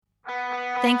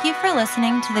Thank you for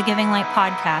listening to the Giving Light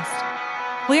podcast.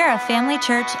 We are a family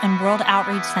church and world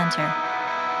outreach center.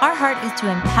 Our heart is to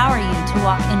empower you to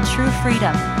walk in true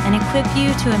freedom and equip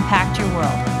you to impact your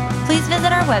world. Please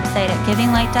visit our website at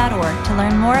givinglight.org to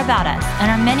learn more about us and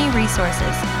our many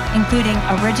resources, including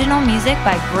original music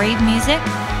by Brave Music,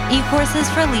 e-courses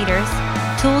for leaders,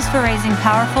 tools for raising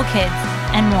powerful kids,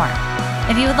 and more.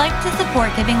 If you would like to support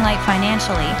Giving Light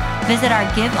financially, visit our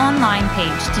Give Online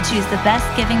page to choose the best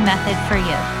giving method for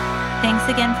you. Thanks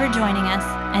again for joining us,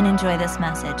 and enjoy this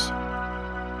message.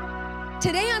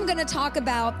 Today I'm going to talk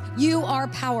about you are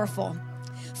powerful.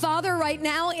 Father, right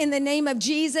now in the name of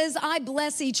Jesus, I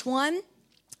bless each one.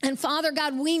 And Father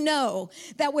God, we know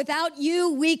that without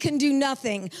you, we can do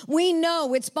nothing. We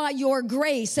know it's by your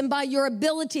grace and by your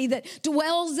ability that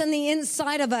dwells in the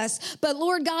inside of us. But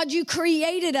Lord God, you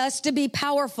created us to be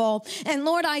powerful. And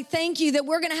Lord, I thank you that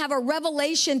we're going to have a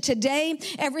revelation today.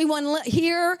 Everyone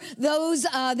here, those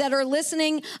that are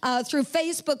listening through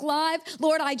Facebook Live,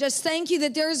 Lord, I just thank you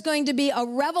that there's going to be a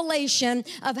revelation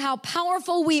of how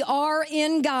powerful we are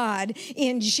in God.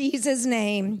 In Jesus'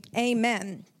 name,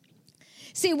 amen.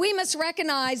 See, we must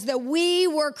recognize that we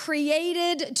were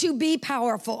created to be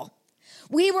powerful.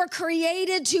 We were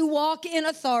created to walk in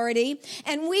authority,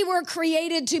 and we were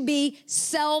created to be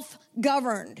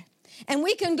self-governed. And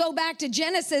we can go back to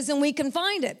Genesis and we can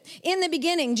find it. In the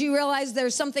beginning, do you realize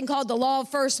there's something called the law of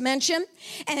first mention?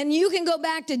 And you can go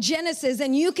back to Genesis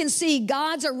and you can see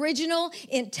God's original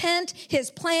intent, his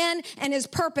plan, and his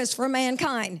purpose for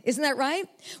mankind. Isn't that right?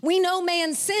 We know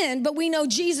man sinned, but we know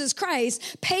Jesus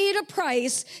Christ paid a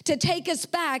price to take us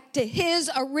back to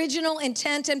his original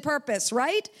intent and purpose,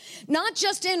 right? Not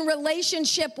just in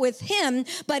relationship with him,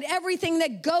 but everything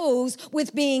that goes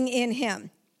with being in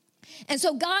him. And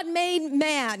so God made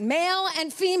man, male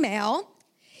and female.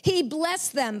 He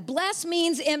blessed them. Bless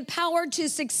means empowered to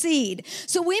succeed.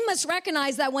 So we must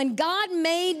recognize that when God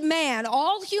made man,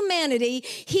 all humanity,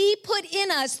 he put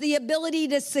in us the ability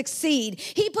to succeed.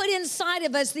 He put inside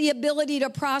of us the ability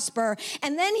to prosper.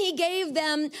 And then he gave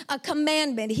them a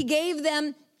commandment. He gave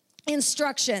them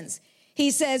instructions.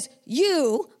 He says,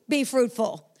 you be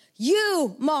fruitful.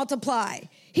 You multiply.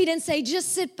 He didn't say,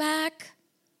 just sit back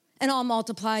and I'll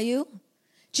multiply you.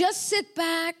 Just sit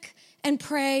back and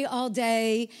pray all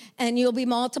day and you'll be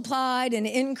multiplied and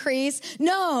increase.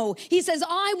 No, he says,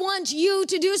 I want you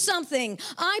to do something.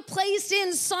 I placed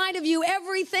inside of you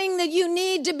everything that you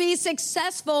need to be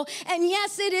successful. And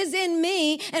yes, it is in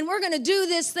me, and we're going to do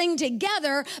this thing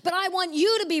together, but I want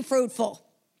you to be fruitful.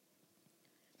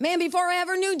 Man, before I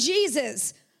ever knew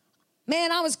Jesus,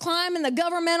 man, I was climbing the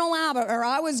governmental ladder, or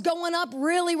I was going up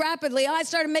really rapidly. I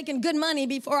started making good money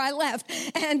before I left,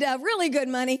 and really good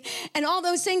money, and all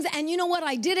those things. And you know what?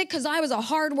 I did it because I was a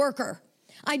hard worker.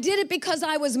 I did it because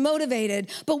I was motivated.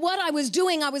 But what I was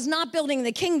doing, I was not building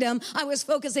the kingdom. I was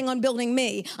focusing on building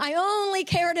me. I only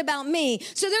cared about me.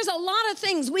 So there's a lot of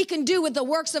things we can do with the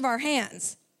works of our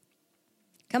hands.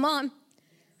 Come on.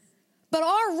 But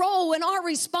our role and our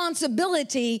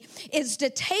responsibility is to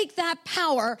take that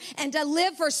power and to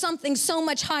live for something so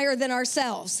much higher than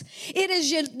ourselves. It is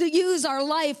to use our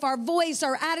life, our voice,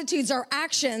 our attitudes, our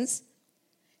actions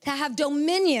to have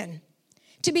dominion,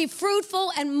 to be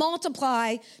fruitful and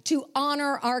multiply, to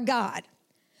honor our God.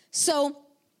 So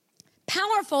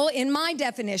powerful, in my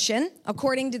definition,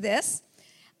 according to this,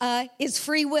 is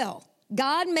free will.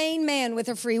 God made man with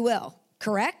a free will,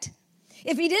 correct?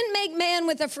 If he didn't make man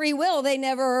with a free will, they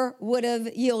never would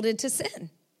have yielded to sin,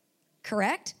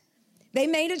 correct? They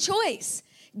made a choice.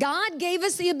 God gave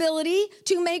us the ability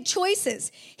to make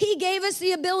choices. He gave us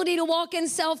the ability to walk in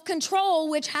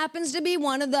self-control, which happens to be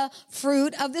one of the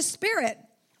fruit of the Spirit,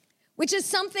 which is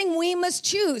something we must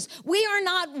choose. We are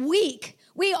not weak.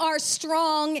 We are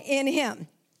strong in him.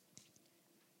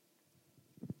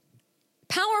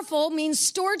 Powerful means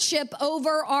stewardship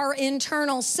over our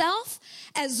internal self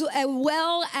as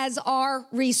well as our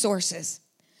resources.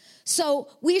 So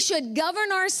we should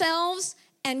govern ourselves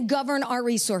and govern our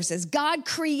resources. God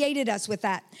created us with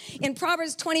that. In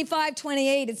Proverbs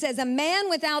 25:28, it says, a man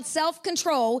without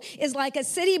self-control is like a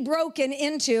city broken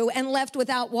into and left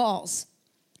without walls.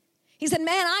 He said,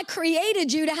 man, I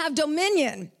created you to have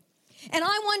dominion. And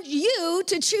I want you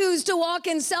to choose to walk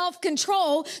in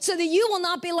self-control so that you will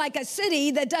not be like a city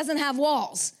that doesn't have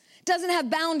walls, doesn't have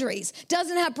boundaries,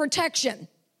 doesn't have protection.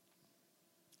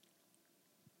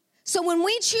 So when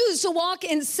we choose to walk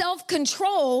in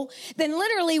self-control, then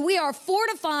literally we are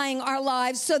fortifying our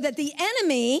lives so that the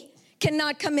enemy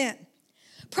cannot come in.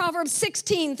 Proverbs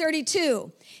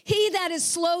 16:32, he that is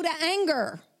slow to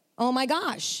anger, oh my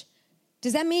gosh,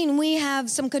 Does that mean we have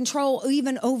some control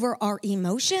even over our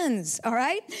emotions? All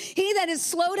right. He that is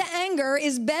slow to anger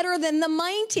is better than the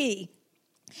mighty.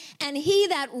 And he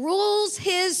that rules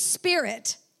his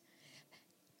spirit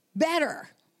better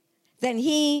than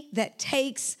he that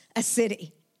takes a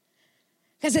city.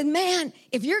 Because, man,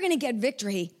 if you're going to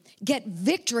get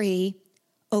victory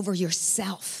over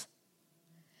yourself.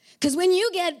 Because when you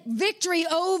get victory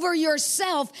over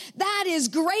yourself, that is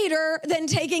greater than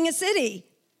taking a city.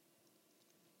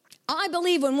 I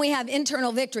believe when we have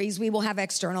internal victories, we will have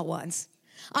external ones.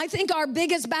 I think our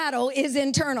biggest battle is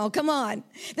internal. Come on.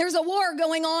 There's a war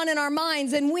going on in our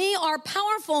minds, and we are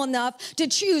powerful enough to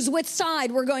choose which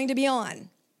side we're going to be on.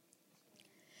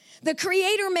 The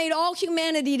Creator made all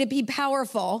humanity to be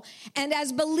powerful, and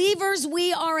as believers,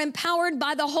 we are empowered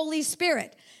by the Holy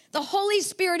Spirit. The Holy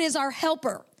Spirit is our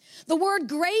helper. The word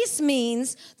grace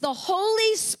means the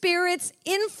Holy Spirit's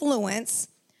influence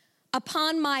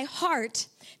upon my heart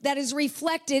that is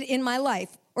reflected in my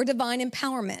life, or divine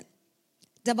empowerment,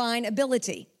 divine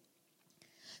ability.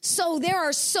 So there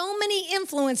are so many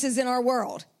influences in our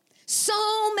world,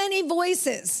 so many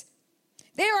voices.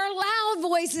 There are loud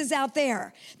voices out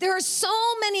there. There are so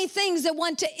many things that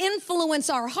want to influence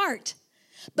our heart.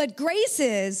 But grace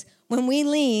is when we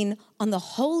lean on the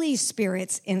Holy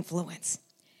Spirit's influence.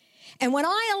 And when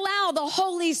I allow the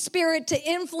Holy Spirit to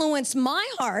influence my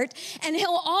heart, and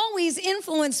he'll always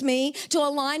influence me to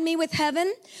align me with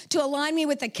heaven, to align me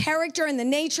with the character and the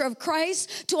nature of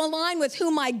Christ, to align with who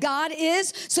my God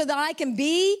is so that I can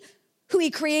be who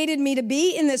he created me to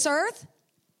be in this earth.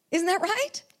 Isn't that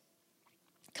right?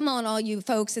 Come on, all you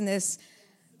folks in this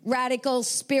radical,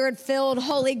 spirit-filled,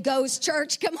 Holy Ghost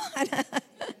church, come on.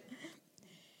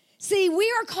 See,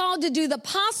 we are called to do the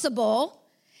possible,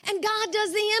 and God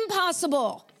does the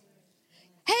impossible.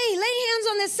 Hey, lay hands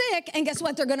on the sick, and guess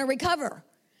what? They're going to recover.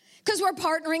 Because we're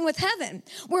partnering with heaven.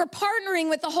 We're partnering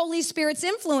with the Holy Spirit's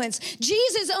influence.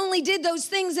 Jesus only did those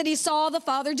things that he saw the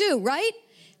Father do, right?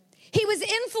 He was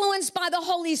influenced by the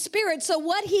Holy Spirit, so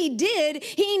what he did,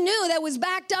 he knew that was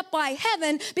backed up by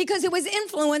heaven because it was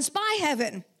influenced by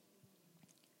heaven.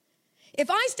 If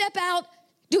I step out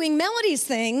doing Melody's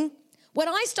thing, when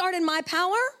I start in my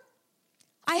power,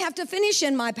 I have to finish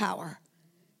in my power.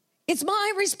 It's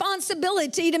my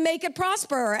responsibility to make it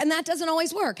prosper, and that doesn't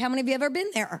always work. How many of you have ever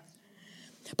been there?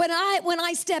 But when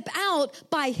I step out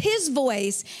by his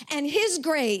voice and his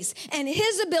grace and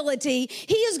his ability,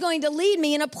 he is going to lead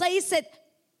me in a place that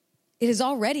it is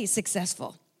already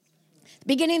successful.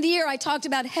 Beginning of the year, I talked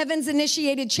about heaven's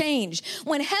initiated change.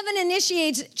 When heaven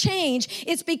initiates change,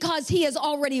 it's because he has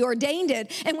already ordained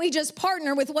it, and we just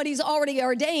partner with what he's already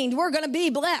ordained. We're going to be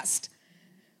blessed.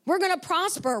 We're going to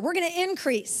prosper. We're going to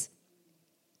increase.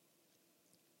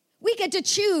 We get to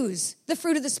choose the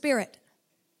fruit of the Spirit.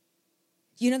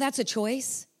 You know that's a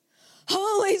choice.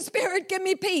 Holy Spirit, give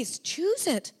me peace. Choose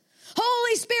it.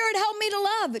 Holy Spirit, help me to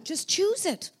love. Just choose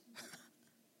it.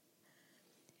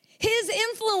 His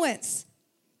influence,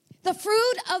 the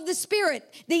fruit of the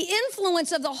Spirit, the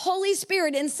influence of the Holy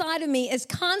Spirit inside of me is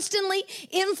constantly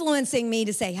influencing me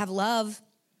to say, have love,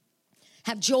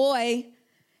 have joy,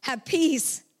 have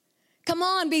peace. Come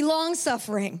on, be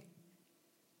long-suffering.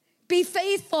 Be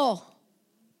faithful.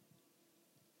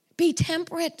 Be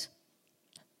temperate.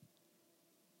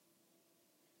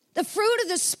 The fruit of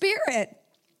the Spirit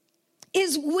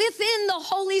is within the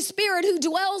Holy Spirit who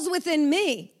dwells within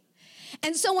me.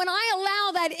 And so when I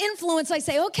allow that influence, I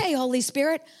say, okay, Holy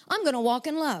Spirit, I'm going to walk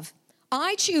in love.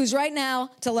 I choose right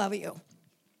now to love you.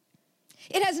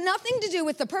 It has nothing to do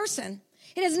with the person.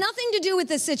 It has nothing to do with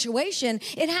the situation.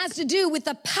 It has to do with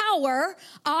the power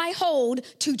I hold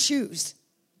to choose.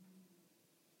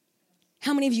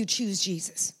 How many of you choose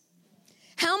Jesus?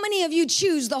 How many of you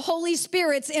choose the Holy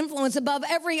Spirit's influence above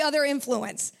every other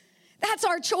influence? That's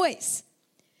our choice.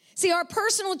 See, our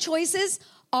personal choices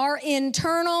are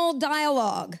internal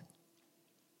dialogue.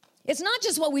 It's not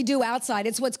just what we do outside,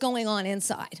 it's what's going on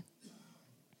inside.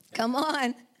 Come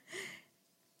on.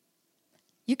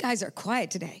 You guys are quiet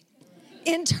today.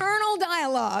 Internal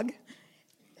dialogue,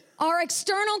 our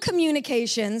external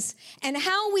communications, and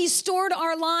how we stored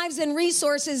our lives and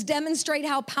resources demonstrate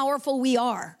how powerful we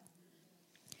are.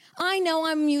 I know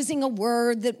I'm using a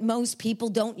word that most people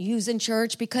don't use in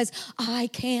church because I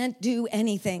can't do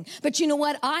anything. But you know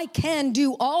what? I can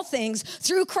do all things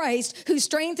through Christ who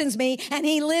strengthens me, and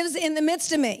he lives in the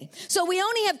midst of me. So we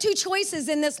only have two choices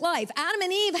in this life. Adam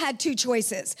and Eve had two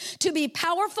choices, to be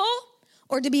powerful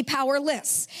or to be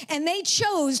powerless. And they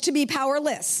chose to be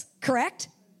powerless, correct?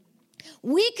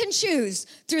 We can choose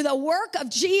through the work of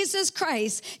Jesus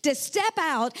Christ to step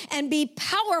out and be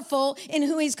powerful in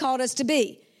who he's called us to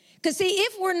be. Because see,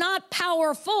 if we're not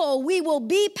powerful, we will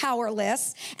be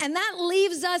powerless, and that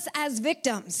leaves us as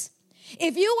victims.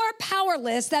 If you are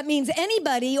powerless, that means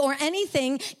anybody or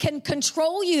anything can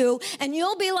control you, and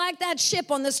you'll be like that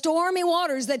ship on the stormy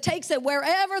waters that takes it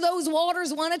wherever those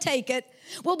waters want to take it.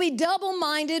 We'll be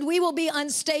double-minded. We will be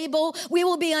unstable. We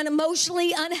will be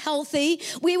emotionally unhealthy.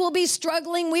 We will be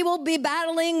struggling. We will be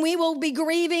battling. We will be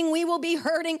grieving. We will be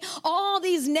hurting. All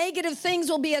these negative things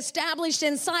will be established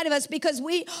inside of us because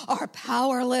we are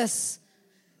powerless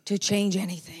to change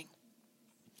anything.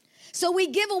 So we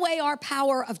give away our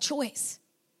power of choice.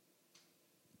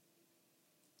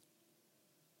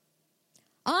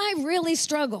 I really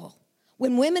struggle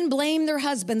when women blame their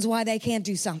husbands why they can't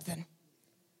do something.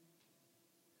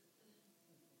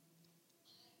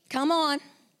 Come on.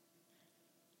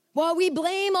 Well, we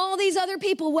blame all these other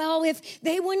people. Well, if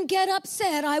they wouldn't get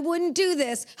upset, I wouldn't do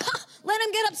this. Let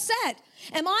them get upset.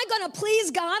 Am I going to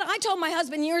please God? I told my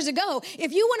husband years ago,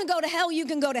 if you want to go to hell, you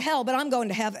can go to hell, but I'm going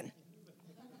to heaven.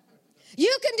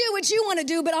 You can do what you want to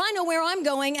do, but I know where I'm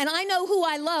going, and I know who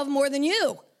I love more than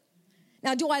you.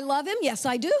 Now, do I love him? Yes,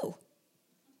 I do.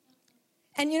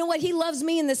 And you know what? He loves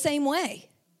me in the same way.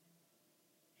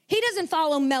 He doesn't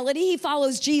follow Melody. He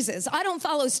follows Jesus. I don't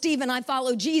follow Stephen. I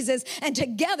follow Jesus, and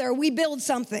together we build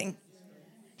something.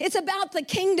 It's about the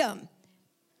kingdom.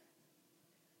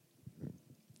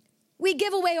 We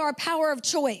give away our power of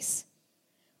choice.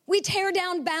 We tear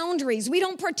down boundaries. We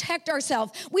don't protect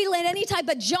ourselves. We let any type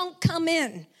of junk come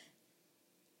in.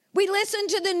 We listen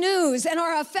to the news and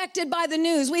are affected by the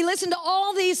news. We listen to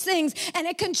all these things and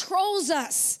it controls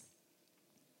us.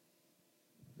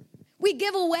 We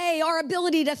give away our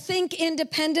ability to think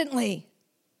independently.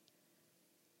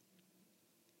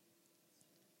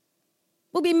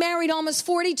 We'll be married almost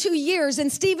 42 years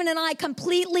and Stephen and I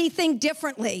completely think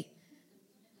differently.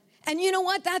 And you know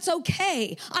what? That's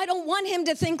okay. I don't want him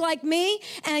to think like me.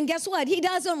 And guess what? He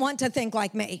doesn't want to think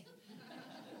like me.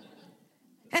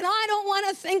 And I don't want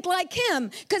to think like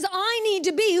him because I need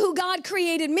to be who God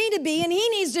created me to be, and he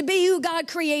needs to be who God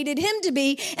created him to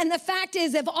be. And the fact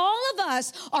is, if all of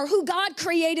us are who God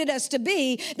created us to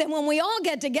be, then when we all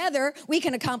get together, we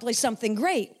can accomplish something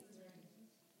great.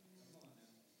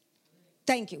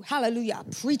 Thank you. Hallelujah.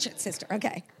 Preach it, sister.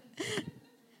 Okay.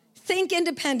 Think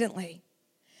independently.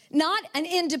 Not an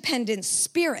independent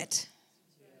spirit,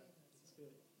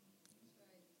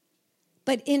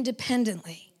 but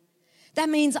independently. That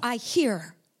means I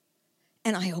hear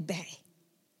and I obey.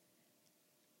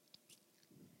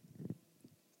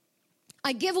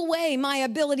 I give away my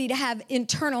ability to have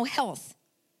internal health.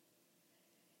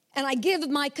 And I give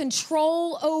my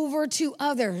control over to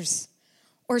others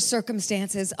or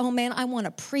circumstances. Oh man, I want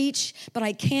to preach, but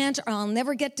I can't or I'll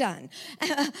never get done.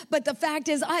 But the fact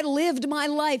is, I lived my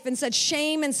life in such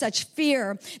shame and such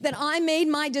fear that I made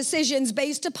my decisions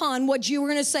based upon what you were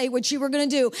going to say, what you were going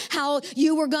to do, how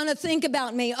you were going to think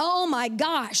about me. Oh my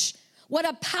gosh, what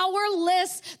a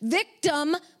powerless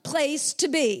victim place to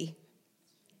be.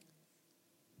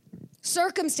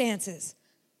 Circumstances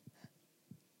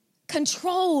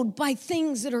controlled by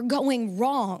things that are going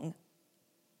wrong.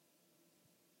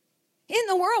 In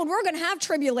the world, we're going to have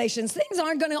tribulations. Things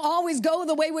aren't going to always go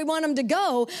the way we want them to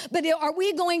go, but are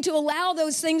we going to allow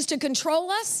those things to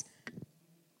control us?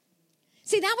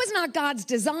 See, that was not God's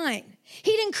design.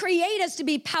 He didn't create us to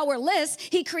be powerless.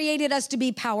 He created us to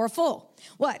be powerful.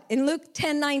 What? In Luke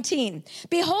 10:19,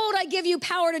 behold, I give you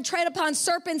power to tread upon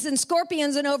serpents and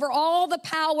scorpions and over all the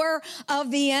power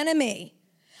of the enemy.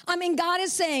 I mean, God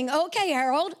is saying, okay,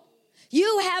 Harold,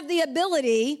 you have the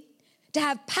ability to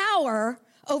have power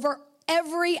over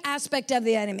every aspect of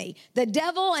the enemy. The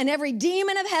devil and every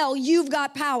demon of hell, you've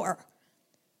got power.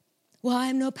 Well, I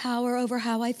have no power over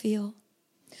how I feel.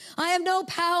 I have no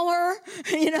power,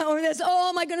 this,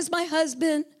 oh my goodness, my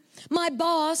husband, my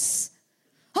boss,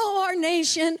 our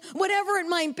nation, whatever it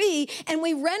might be. And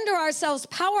we render ourselves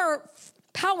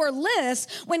powerless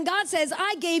when God says,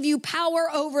 I gave you power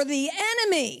over the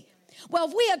enemy. Well,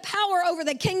 if we have power over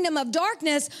the kingdom of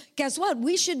darkness, guess what?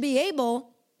 We should be able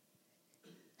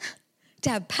to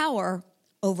have power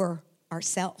over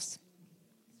ourselves.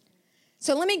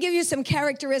 So let me give you some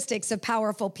characteristics of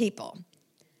powerful people.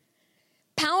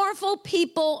 Powerful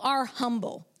people are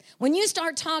humble. When you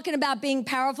start talking about being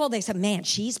powerful, they say, man,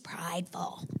 she's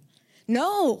prideful.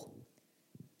 No.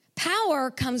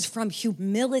 Power comes from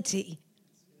humility.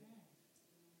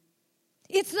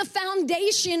 It's the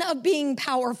foundation of being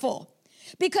powerful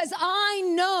because I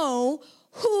know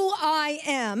who I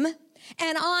am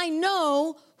and I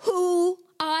know who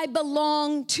I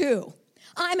belong to.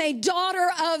 I'm a daughter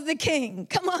of the King.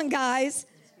 Come on, guys.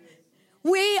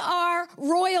 We are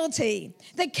royalty.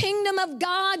 The kingdom of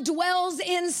God dwells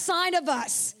inside of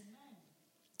us.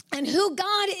 And who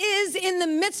God is in the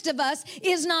midst of us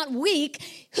is not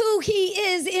weak. Who he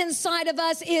is inside of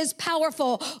us is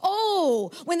powerful.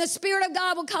 Oh, when the Spirit of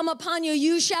God will come upon you,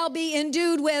 you shall be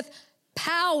endued with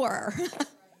power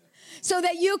so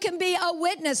that you can be a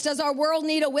witness. Does our world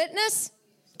need a witness?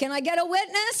 Can I get a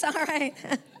witness? All right.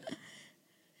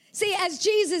 See, as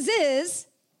Jesus is,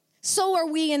 so are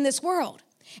we in this world.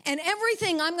 And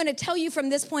everything I'm going to tell you from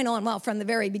this point on, well, from the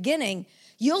very beginning,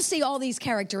 you'll see all these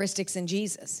characteristics in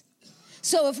Jesus.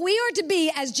 So if we are to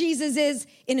be as Jesus is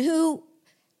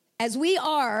as we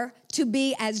are to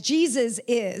be as Jesus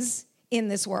is in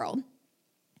this world,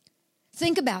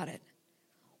 think about it.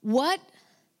 What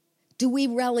do we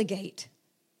relegate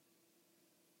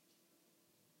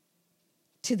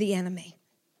to the enemy,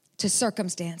 to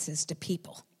circumstances, to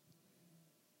people?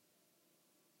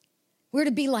 We're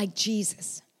to be like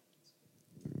Jesus.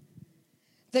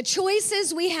 The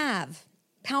choices we have,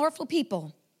 powerful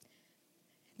people,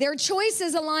 their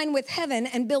choices align with heaven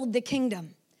and build the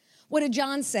kingdom. What did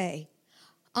John say?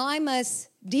 I must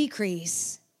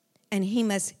decrease and he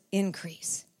must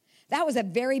increase. That was a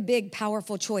very big,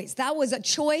 powerful choice. That was a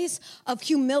choice of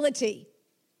humility.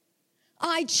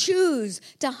 I choose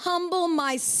to humble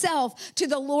myself to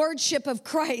the lordship of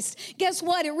Christ. Guess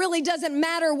what? It really doesn't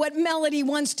matter what Melody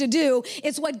wants to do.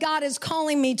 It's what God is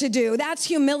calling me to do. That's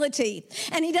humility.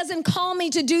 And he doesn't call me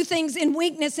to do things in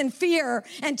weakness and fear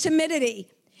and timidity.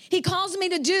 He calls me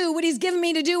to do what he's given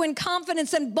me to do in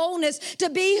confidence and boldness, to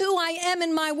be who I am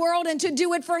in my world and to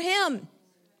do it for him.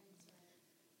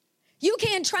 You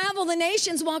can't travel the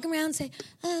nations, walk around and say,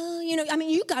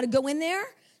 you got to go in there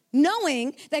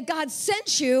knowing that God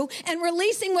sent you and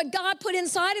releasing what God put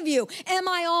inside of you. Am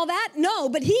I all that? No,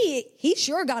 but he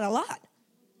sure got a lot.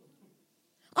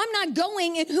 I'm not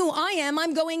going in who I am.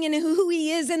 I'm going in who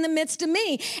he is in the midst of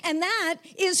me. And that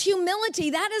is humility.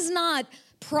 That is not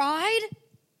pride.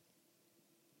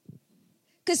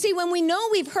 Because see, when we know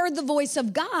we've heard the voice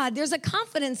of God, there's a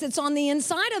confidence that's on the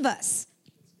inside of us.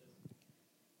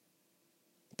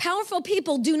 Powerful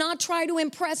people do not try to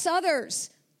impress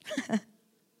others.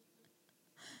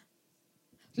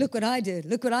 Look what I did.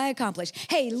 Look what I accomplished.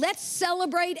 Hey, let's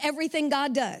celebrate everything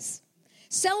God does.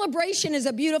 Celebration is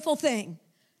a beautiful thing.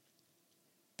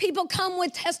 People come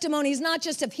with testimonies, not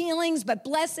just of healings, but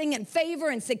blessing and favor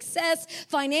and success,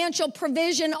 financial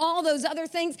provision, all those other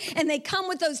things. And they come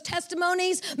with those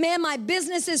testimonies. Man, my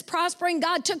business is prospering.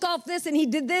 God took off this and he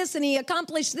did this and he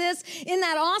accomplished this. Isn't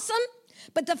that awesome?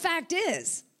 But the fact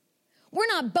is, we're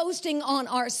not boasting on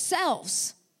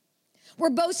ourselves. We're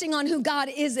boasting on who God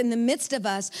is in the midst of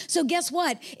us. So guess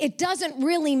what? It doesn't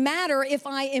really matter if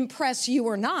I impress you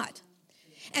or not.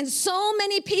 And so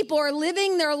many people are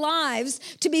living their lives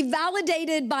to be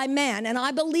validated by men. And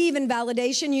I believe in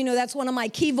validation. You know, that's one of my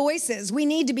key voices. We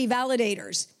need to be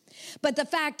validators. But the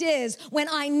fact is, when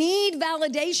I need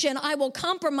validation, I will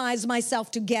compromise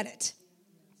myself to get it.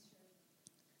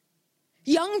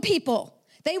 Young people,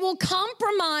 they will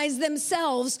compromise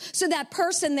themselves so that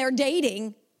person they're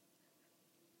dating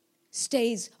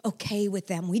stays okay with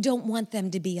them. We don't want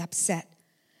them to be upset.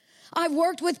 I've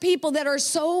worked with people that are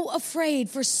so afraid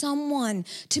for someone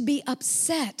to be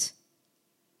upset.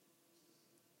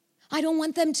 I don't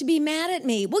want them to be mad at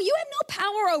me. Well, you have no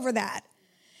power over that.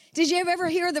 Did you ever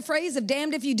hear the phrase of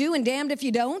damned if you do and damned if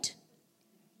you don't?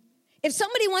 If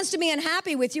somebody wants to be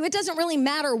unhappy with you, it doesn't really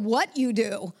matter what you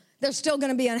do. They're still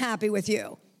going to be unhappy with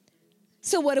you.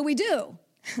 So what do?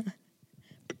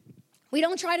 We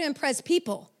don't try to impress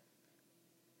people.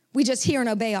 We just hear and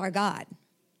obey our God.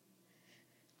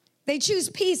 They choose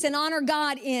peace and honor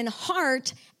God in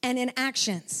heart and in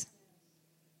actions.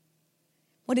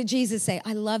 What did Jesus say?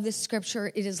 I love this scripture.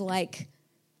 It is like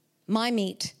my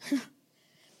meat.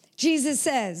 Jesus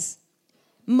says,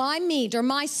 my meat or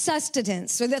my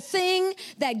sustenance or the thing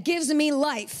that gives me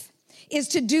life is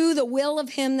to do the will of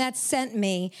him that sent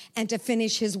me and to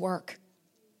finish his work.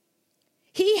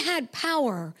 He had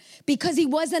power because he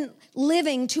wasn't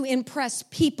living to impress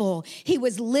people. He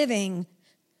was living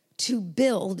to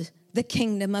build the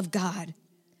kingdom of God,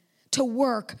 to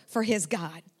work for his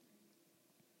God.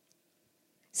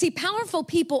 See, powerful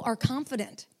people are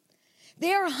confident.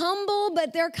 They're humble,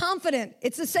 but they're confident.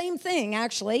 It's the same thing,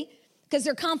 actually, because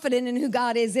they're confident in who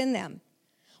God is in them.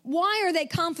 Why are they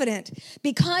confident?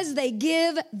 Because they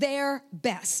give their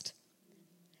best.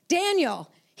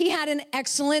 Daniel, he had an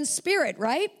excellent spirit,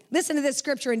 right? Listen to this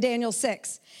scripture in Daniel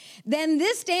 6. Then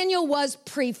this Daniel was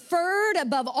preferred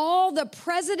above all the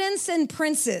presidents and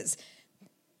princes.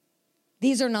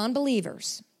 These are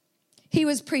non-believers. He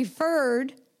was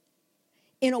preferred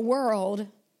in a world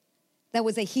that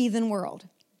was a heathen world.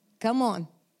 Come on.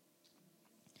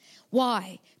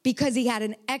 Why? Because he had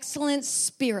an excellent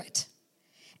spirit.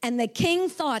 And the king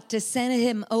thought to send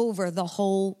him over the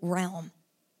whole realm.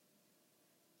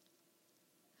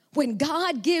 When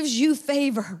God gives you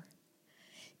favor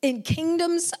in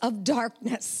kingdoms of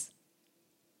darkness,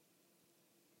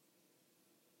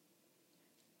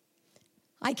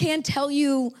 I can't tell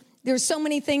you, there's so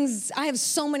many things, I have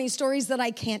so many stories that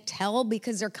I can't tell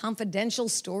because they're confidential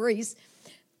stories.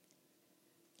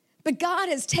 But God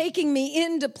is taking me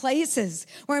into places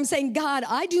where I'm saying, God,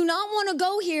 I do not want to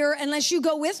go here unless you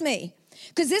go with me.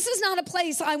 Because this is not a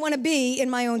place I want to be in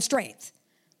my own strength.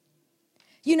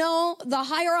 You know, the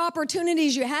higher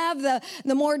opportunities you have,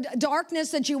 the more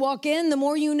darkness that you walk in, the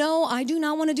more you know, I do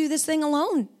not want to do this thing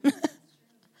alone.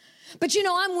 But you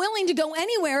know, I'm willing to go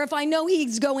anywhere if I know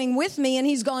he's going with me and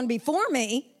he's gone before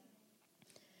me.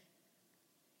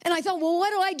 And I thought, well, what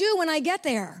do I do when I get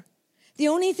there? The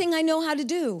only thing I know how to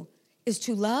do is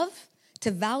to love,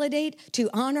 to validate, to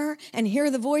honor, and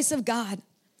hear the voice of God.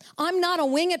 I'm not a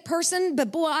wing it person,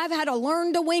 but boy, I've had to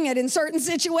learn to wing it in certain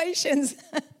situations.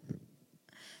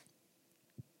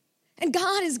 And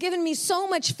God has given me so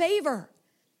much favor,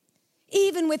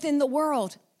 even within the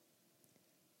world.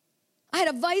 I had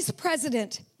a vice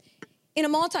president in a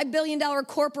multi-billion-dollar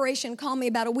corporation call me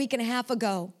about a week and a half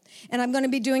ago, and I'm going to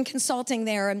be doing consulting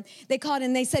there. And they called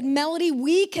and they said, Melody,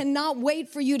 we cannot wait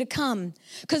for you to come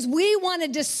because we want to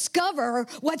discover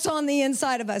what's on the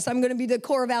inside of us. I'm going to be the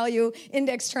core value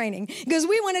index training because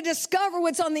we want to discover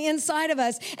what's on the inside of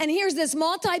us. And here's this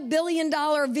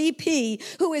multi-billion-dollar VP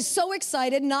who is so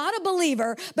excited, not a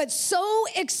believer, but so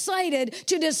excited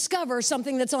to discover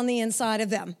something that's on the inside of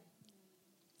them.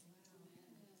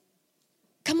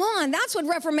 Come on, that's what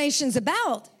Reformation's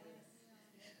about.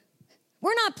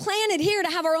 We're not planted here to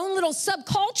have our own little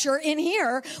subculture in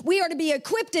here. We are to be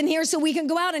equipped in here so we can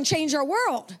go out and change our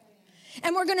world.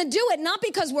 And we're going to do it not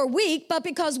because we're weak, but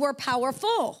because we're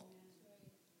powerful.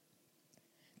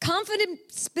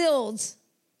 Confidence builds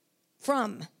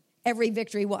from every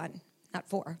victory won, not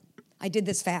for. I did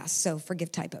this fast, so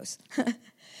forgive typos.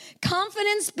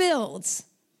 Confidence builds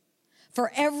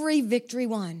for every victory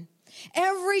won.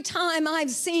 Every time I've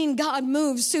seen God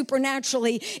move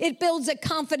supernaturally, it builds a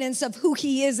confidence of who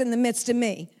he is in the midst of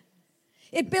me.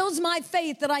 It builds my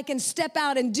faith that I can step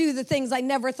out and do the things I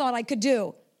never thought I could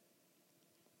do.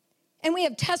 And we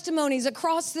have testimonies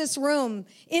across this room,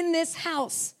 in this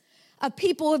house, of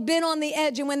people who have been on the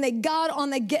edge, and when they got on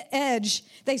the edge,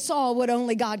 they saw what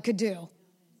only God could do.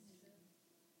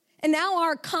 And now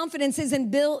our confidence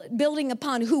isn't building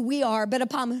upon who we are, but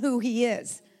upon who he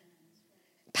is.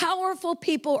 Powerful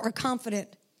people are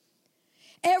confident.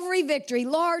 Every victory,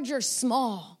 large or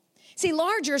small. See,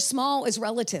 large or small is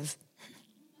relative.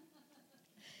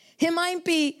 It might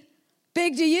be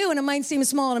big to you and it might seem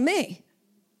small to me.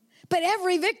 But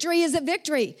every victory is a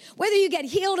victory. Whether you get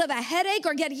healed of a headache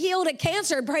or get healed of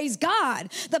cancer, praise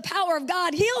God. The power of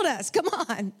God healed us. Come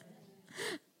on.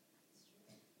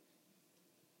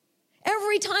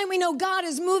 Every time we know God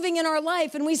is moving in our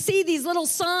life and we see these little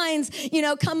signs,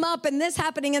 come up and this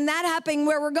happening and that happening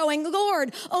where we're going,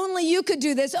 Lord, only you could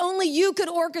do this. Only you could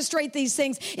orchestrate these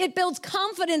things. It builds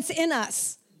confidence in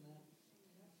us.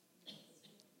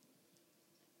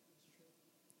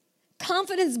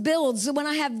 Confidence builds when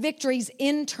I have victories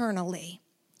internally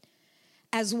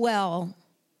as well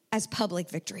as public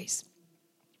victories.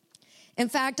 In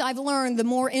fact, I've learned the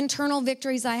more internal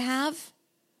victories I have,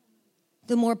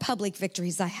 the more public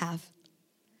victories I have.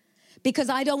 Because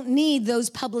I don't need those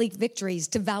public victories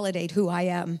to validate who I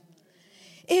am.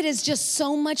 It is just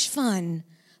so much fun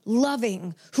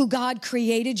loving who God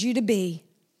created you to be.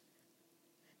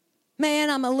 Man,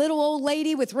 I'm a little old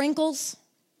lady with wrinkles,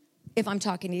 if I'm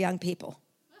talking to young people.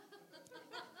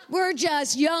 We're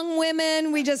just young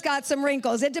women. We just got some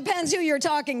wrinkles. It depends who you're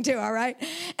talking to, all right?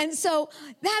 And so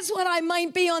that's what I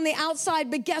might be on the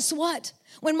outside, but guess what?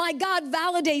 When my God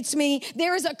validates me,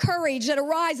 there is a courage that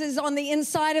arises on the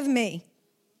inside of me.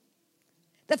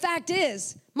 The fact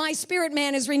is, my spirit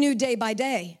man is renewed day by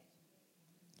day.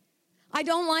 I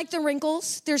don't like the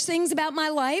wrinkles. There's things about my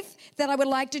life that I would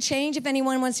like to change. If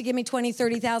anyone wants to give me $20,000,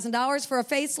 $30,000 for a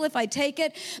facelift, I take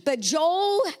it. But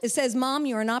Joel says, Mom,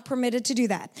 you are not permitted to do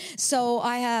that. So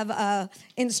I have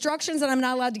instructions that I'm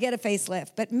not allowed to get a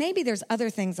facelift. But maybe there's other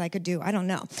things I could do. I don't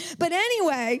know. But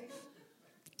anyway,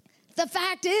 the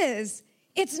fact is,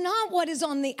 it's not what is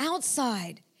on the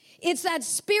outside. It's that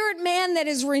spirit man that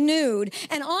is renewed.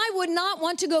 And I would not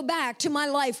want to go back to my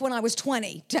life when I was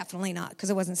 20. Definitely not, because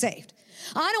I wasn't saved.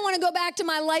 I don't want to go back to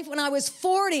my life when I was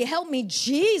 40. Help me,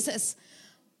 Jesus.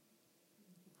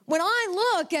 When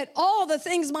I look at all the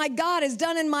things my God has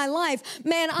done in my life,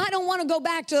 man, I don't want to go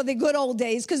back to the good old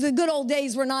days, because the good old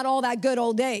days were not all that good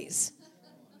old days.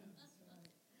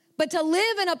 But to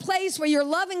live in a place where you're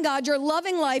loving God, you're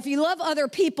loving life, you love other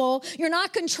people, you're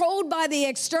not controlled by the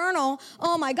external.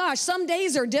 Oh my gosh, some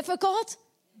days are difficult.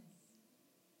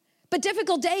 But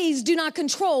difficult days do not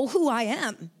control who I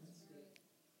am.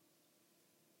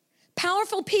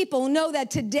 Powerful people know that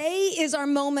today is our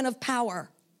moment of power.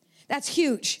 That's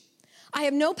huge. I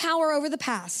have no power over the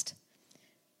past.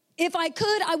 If I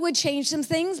could, I would change some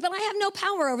things, but I have no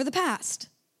power over the past.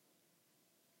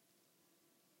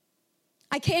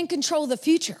 I can't control the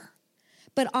future,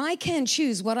 but I can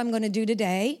choose what I'm going to do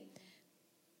today,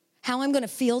 how I'm going to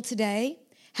feel today,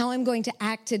 how I'm going to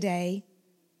act today,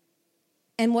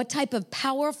 and what type of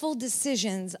powerful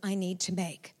decisions I need to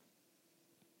make.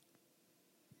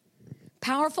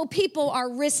 Powerful people are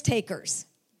risk takers.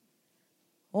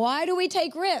 Why do we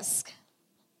take risk?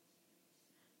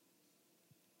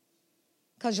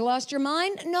 Because you lost your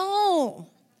mind? No.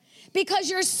 Because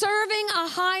you're serving a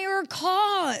higher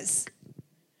cause.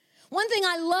 One thing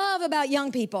I love about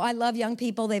young people, I love young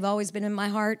people. They've always been in my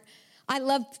heart. I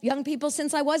love young people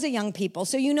since I was a young people.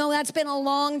 So you know that's been a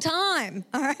long time,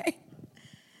 all right?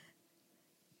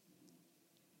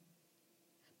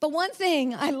 But one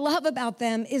thing I love about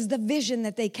them is the vision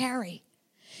that they carry.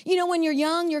 You know, when you're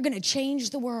young, you're going to change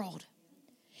the world.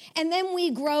 And then we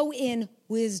grow in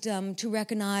wisdom to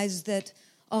recognize that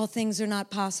all things are not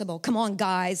possible. Come on,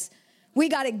 guys. We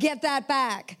got to get that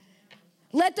back.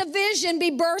 Let the vision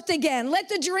be birthed again. Let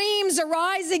the dreams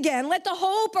arise again. Let the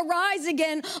hope arise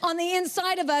again on the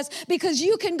inside of us, because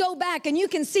you can go back and you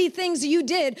can see things you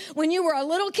did when you were a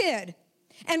little kid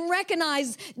and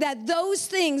recognize that those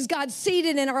things God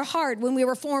seeded in our heart when we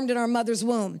were formed in our mother's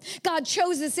womb. God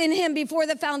chose us in him before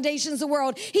the foundations of the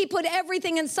world. He put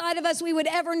everything inside of us we would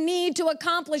ever need to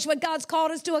accomplish what God's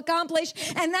called us to accomplish,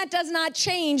 and that does not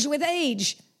change with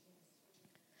age.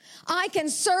 I can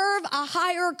serve a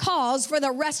higher cause for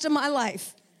the rest of my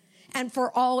life and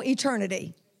for all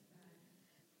eternity.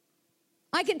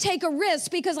 I can take a risk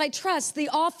because I trust the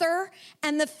author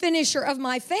and the finisher of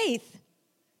my faith.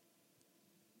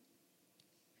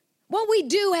 What we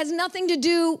do has nothing to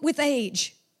do with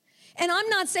age. And I'm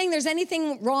not saying there's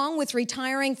anything wrong with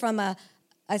retiring from a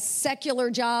secular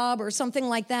job or something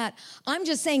like that. I'm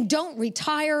just saying don't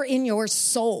retire in your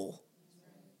soul.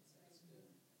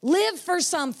 Live for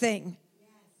something.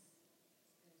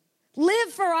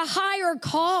 Live for a higher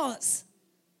cause.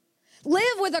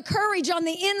 Live with a courage on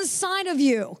the inside of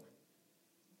you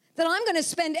that I'm going to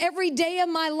spend every day of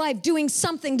my life doing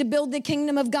something to build the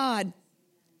kingdom of God.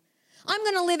 I'm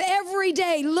going to live every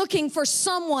day looking for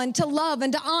someone to love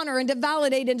and to honor and to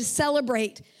validate and to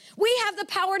celebrate. We have the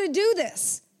power to do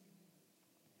this.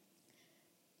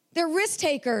 They're risk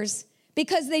takers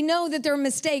because they know that their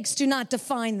mistakes do not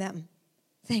define them.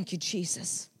 Thank you,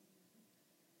 Jesus.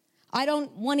 I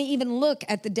don't want to even look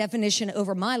at the definition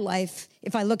over my life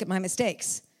if I look at my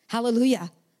mistakes.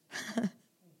 Hallelujah.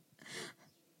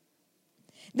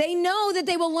 They know that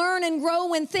they will learn and grow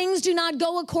when things do not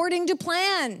go according to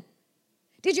plan.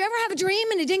 Did you ever have a dream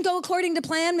and it didn't go according to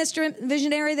plan, Mr.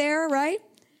 Visionary there, right?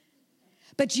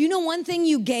 But you know one thing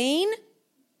you gain?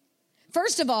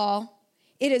 First of all,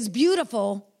 it is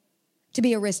beautiful to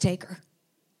be a risk taker.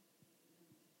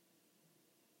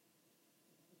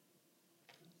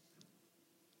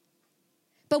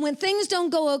 But when things don't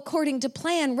go according to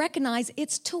plan, recognize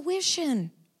it's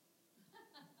tuition.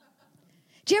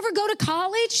 Do you ever go to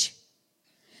college?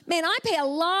 Man, I pay a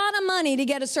lot of money to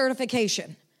get a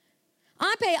certification.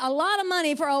 I pay a lot of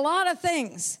money for a lot of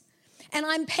things. And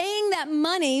I'm paying that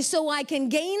money so I can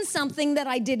gain something that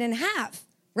I didn't have,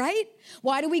 right?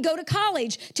 Why do we go to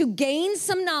college? To gain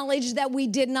some knowledge that we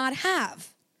did not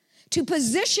have. To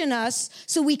position us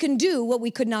so we can do what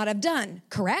we could not have done,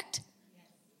 correct?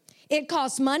 It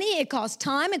costs money, it costs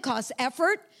time, it costs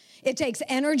effort, it takes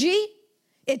energy,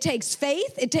 it takes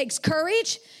faith, it takes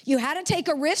courage. You had to take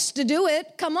a risk to do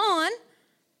it, come on.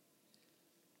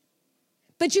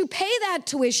 But you pay that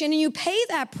tuition and you pay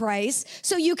that price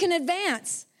so you can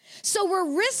advance. So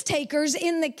we're risk takers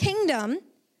in the kingdom.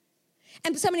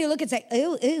 And somebody will look and say,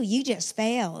 ooh, you just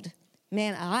failed.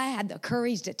 Man, I had the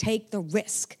courage to take the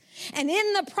risk. And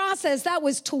in the process, that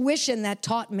was tuition that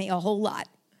taught me a whole lot.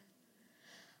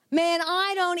 Man,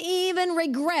 I don't even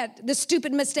regret the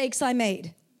stupid mistakes I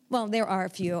made. Well, there are a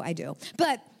few I do,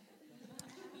 but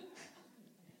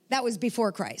that was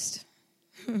before Christ.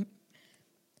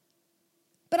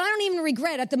 But I don't even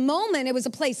regret. At the moment, it was a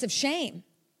place of shame.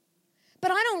 But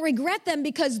I don't regret them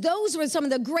because those were some of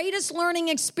the greatest learning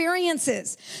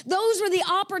experiences. Those were the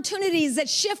opportunities that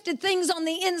shifted things on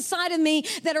the inside of me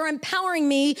that are empowering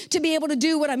me to be able to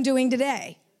do what I'm doing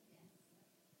today.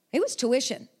 It was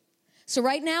tuition. So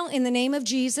right now, in the name of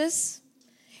Jesus,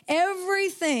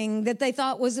 everything that they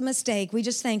thought was a mistake, we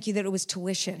just thank you that it was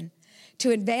tuition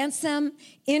to advance them,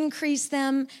 increase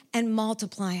them, and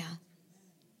multiply them.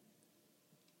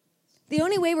 The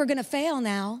only way we're going to fail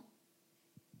now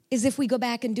is if we go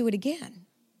back and do it again.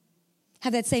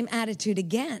 Have that same attitude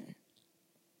again.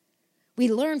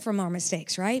 We learn from our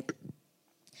mistakes, right?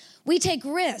 We take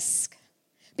risk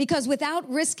because without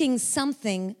risking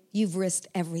something, you've risked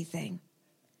everything.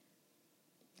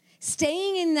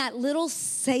 Staying in that little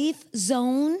safe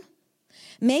zone,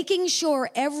 making sure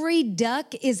every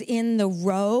duck is in the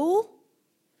row,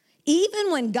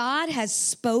 even when God has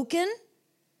spoken,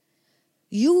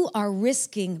 you are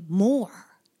risking more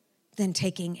than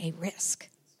taking a risk.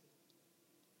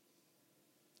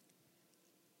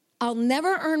 I'll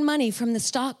never earn money from the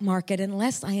stock market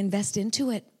unless I invest into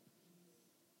it.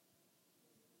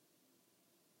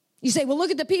 You say, well,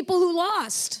 look at the people who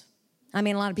lost. I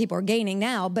mean, a lot of people are gaining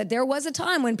now, but there was a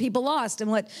time when people lost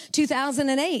in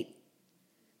 2008?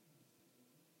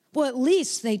 Well, at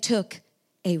least they took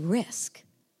a risk.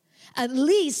 At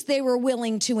least they were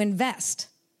willing to invest.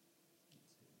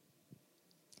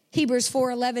 Hebrews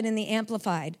 4:11 in the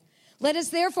Amplified. Let us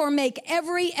therefore make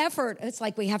every effort. It's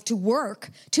like we have to work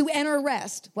to enter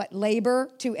rest. What? Labor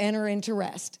to enter into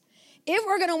rest. If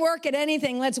we're going to work at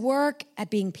anything, let's work at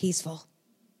being peaceful,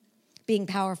 being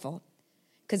powerful.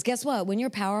 Because guess what? When you're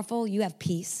powerful, you have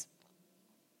peace.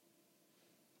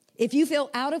 If you feel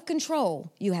out of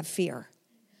control, you have fear.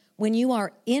 When you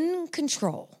are in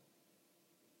control,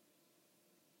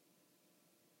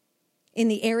 in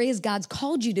the areas God's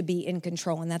called you to be in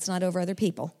control, and that's not over other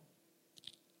people.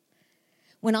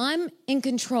 When I'm in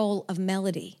control of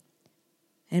melody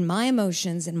and my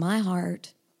emotions and my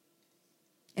heart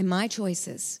and my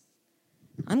choices,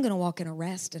 I'm going to walk in a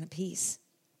rest and a peace.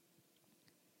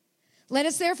 Let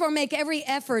us therefore make every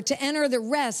effort to enter the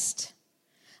rest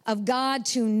of God,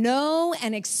 to know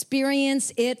and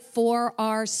experience it for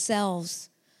ourselves.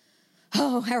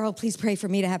 Oh, Harold, please pray for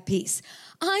me to have peace.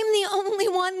 I'm the only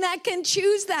one that can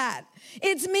choose that.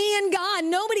 It's me and God.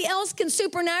 Nobody else can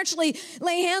supernaturally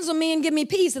lay hands on me and give me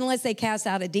peace unless they cast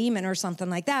out a demon or something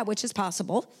like that, which is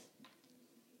possible.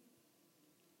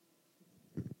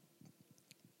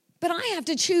 But I have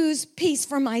to choose peace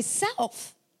for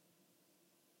myself.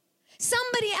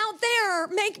 Somebody out there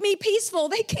make me peaceful.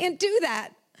 They can't do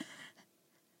that.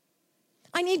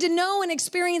 I need to know and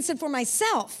experience it for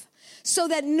myself, so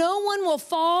that no one will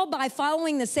fall by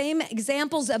following the same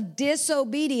examples of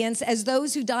disobedience as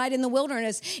those who died in the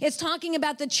wilderness. It's talking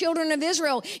about the children of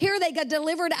Israel. Here they got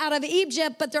delivered out of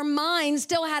Egypt, but their mind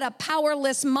still had a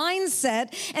powerless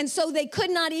mindset, and so they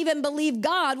could not even believe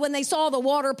God when they saw the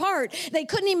water part. They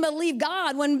couldn't even believe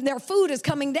God when their food is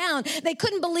coming down. They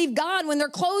couldn't believe God when their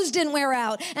clothes didn't wear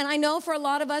out. And I know for a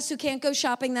lot of us who can't go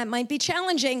shopping, that might be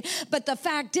challenging, but the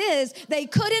fact is, they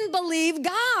couldn't believe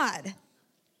God.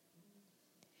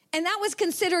 And that was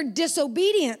considered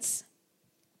disobedience.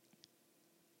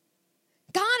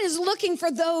 God is looking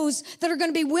for those that are going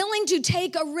to be willing to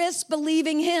take a risk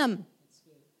believing him.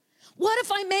 What if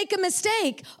I make a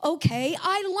mistake? Okay,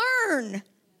 I learn.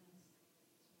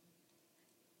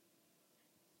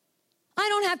 I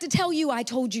don't have to tell you I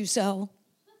told you so.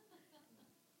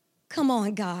 Come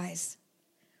on, guys.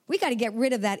 We got to get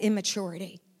rid of that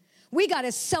immaturity. We got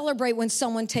to celebrate when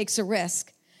someone takes a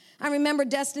risk. I remember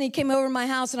Destiny came over to my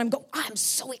house and I'm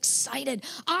so excited.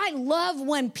 I love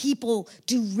when people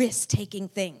do risk-taking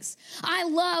things. I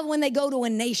love when they go to a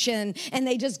nation and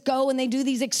they just go and they do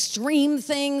these extreme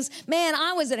things. Man,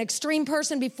 I was an extreme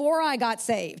person before I got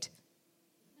saved.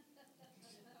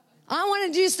 I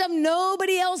want to do stuff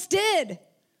nobody else did.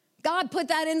 God put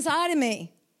that inside of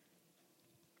me.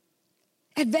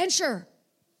 Adventure.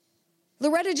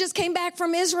 Loretta just came back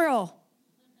from Israel.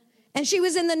 And she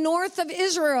was in the north of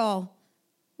Israel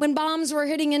when bombs were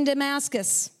hitting in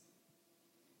Damascus,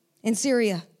 in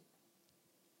Syria.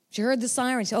 She heard the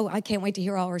sirens. Oh, I can't wait to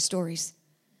hear all her stories.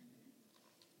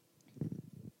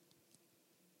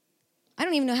 I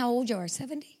don't even know how old you are.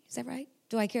 70? Is that right?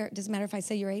 Do I care? Does it matter if I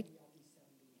say your age?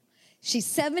 She's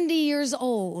 70 years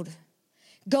old,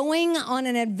 going on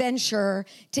an adventure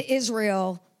to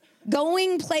Israel,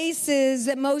 going places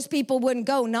that most people wouldn't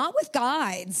go, not with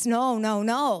guides.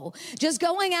 No. Just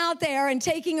going out there and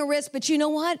taking a risk. But you know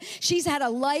what? She's had a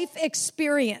life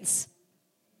experience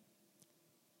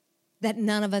that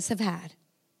none of us have had.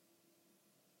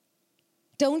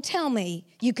 Don't tell me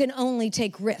you can only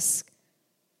take risk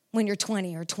when you're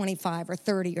 20 or 25 or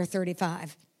 30 or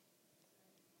 35.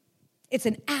 It's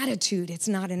an attitude, it's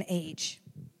not an age.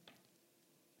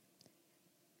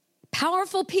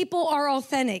 Powerful people are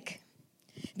authentic.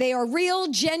 They are real,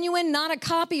 genuine, not a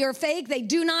copy or fake. They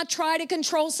do not try to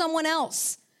control someone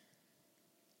else.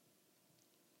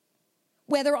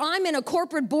 Whether I'm in a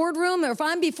corporate boardroom or if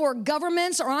I'm before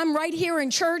governments or I'm right here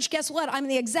in church, guess what? I'm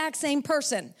the exact same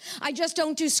person. I just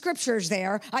don't do scriptures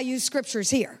there. I use scriptures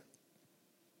here.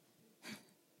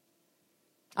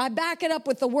 I back it up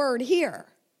with the word here.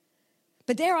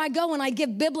 But there I go and I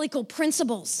give biblical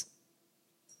principles.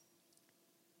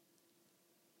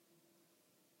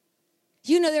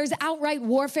 You know, there's outright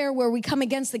warfare where we come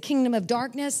against the kingdom of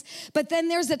darkness, but then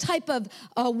there's a type of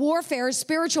warfare,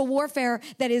 spiritual warfare,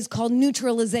 that is called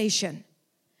neutralization.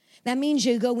 That means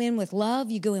you go in with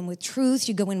love, you go in with truth,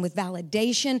 you go in with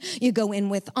validation, you go in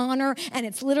with honor, and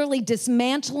it's literally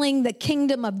dismantling the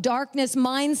kingdom of darkness.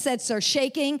 Mindsets are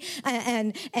shaking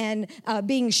and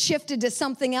being shifted to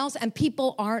something else, and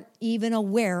people aren't even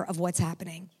aware of what's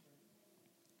happening.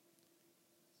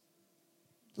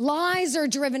 Lies are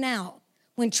driven out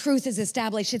when truth is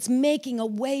established. It's making a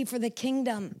way for the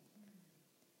kingdom.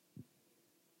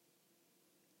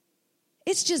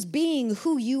 It's just being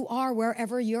who you are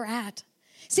wherever you're at.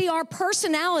 See, our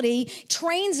personality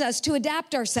trains us to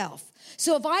adapt ourselves.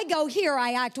 So if I go here,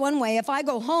 I act one way. If I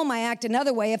go home, I act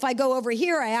another way. If I go over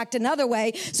here, I act another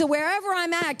way. So wherever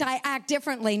I act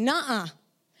differently. Nuh-uh.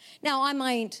 Now, I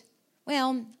might,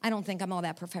 I don't think I'm all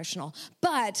that professional.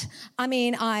 But,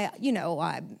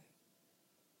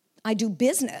 I do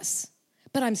business,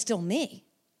 but I'm still me.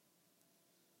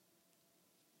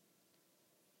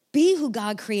 Be who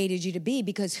God created you to be,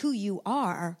 because who you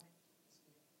are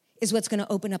is what's going to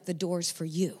open up the doors for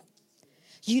you.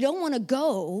 You don't want to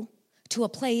go to a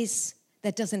place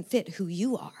that doesn't fit who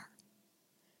you are.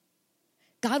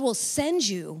 God will send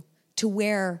you to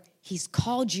where he's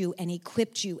called you and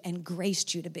equipped you and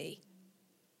graced you to be.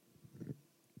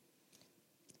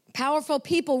 Powerful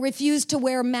people refuse to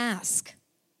wear masks.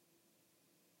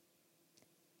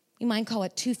 You might call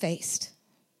it two-faced.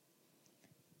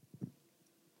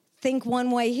 Think one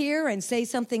way here and say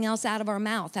something else out of our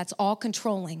mouth. That's all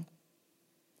controlling.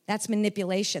 That's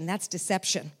manipulation. That's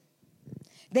deception.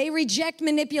 They reject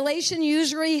manipulation,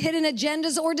 usually hidden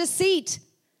agendas or deceit.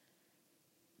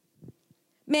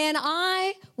 Man,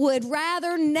 I would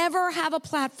rather never have a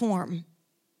platform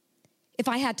if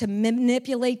I had to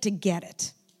manipulate to get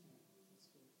it.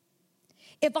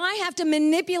 If I have to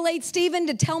manipulate Stephen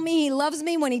to tell me he loves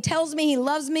me, when he tells me he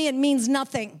loves me, it means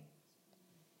nothing.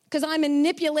 Because I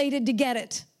manipulated to get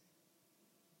it.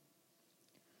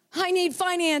 I need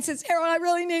finances. Harold, I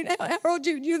really need, Harold,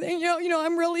 you think,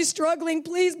 I'm really struggling.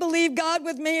 Please believe God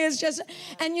with me. It's just,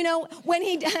 and when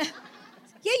he,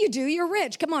 yeah, you do. You're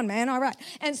rich. Come on, man. All right.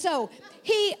 And so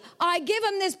I give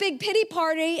him this big pity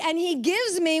party and he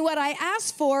gives me what I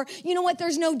asked for. You know what?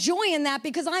 There's no joy in that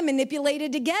because I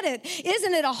manipulated to get it.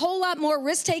 Isn't it a whole lot more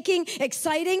risk-taking,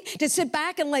 exciting to sit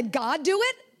back and let God do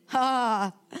it?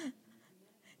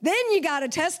 Then you got a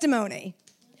testimony.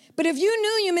 But if you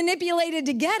knew you manipulated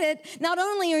to get it, not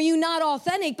only are you not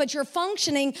authentic, but you're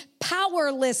functioning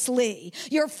powerlessly.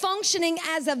 You're functioning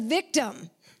as a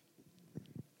victim.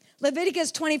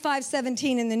 Leviticus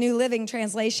 25:17 in the New Living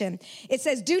Translation. It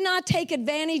says, do not take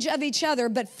advantage of each other,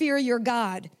 but fear your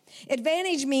God.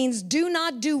 Advantage means do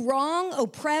not do wrong,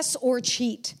 oppress, or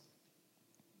cheat.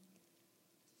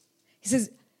 He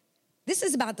says, this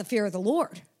is about the fear of the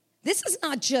Lord. This is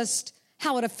not just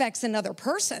how it affects another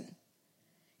person.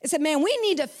 It said, man, we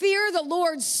need to fear the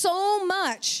Lord so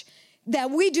much that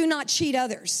we do not cheat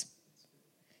others,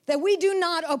 that we do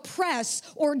not oppress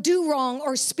or do wrong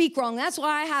or speak wrong. That's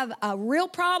why I have a real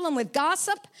problem with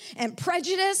gossip and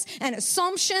prejudice and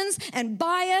assumptions and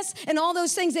bias and all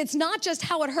those things. It's not just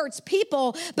how it hurts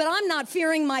people, but I'm not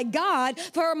fearing my God.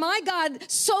 For my God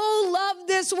so loved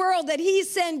this world that he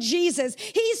sent Jesus.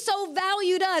 He so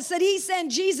valued us that he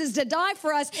sent Jesus to die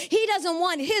for us. He doesn't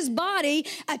want his body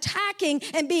attacking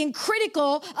and being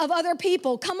critical of other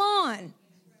people. Come on.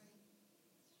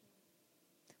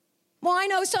 Well, I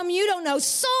know some you don't know.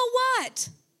 So what?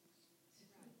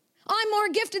 I'm more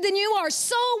gifted than you are.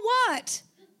 So what?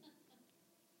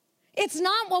 It's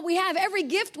not what we have. Every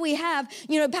gift we have,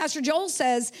 Pastor Joel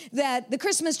says that the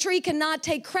Christmas tree cannot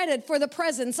take credit for the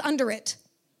presents under it.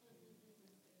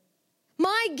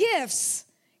 My gifts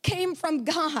came from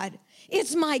God.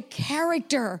 It's my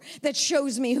character that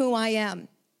shows me who I am.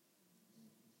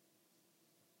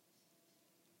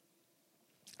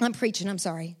 I'm preaching. I'm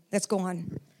sorry. Let's go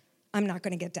on. I'm not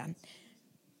going to get done.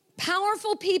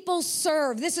 Powerful people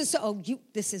serve. This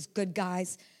is good,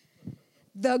 guys.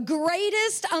 the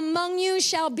greatest among you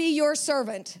shall be your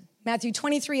servant. Matthew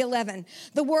 23:11.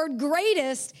 The word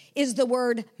greatest is the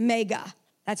word mega.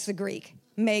 That's the Greek,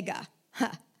 mega.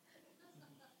 Huh.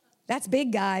 That's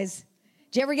big, guys.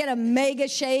 Did you ever get a mega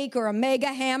shake or a mega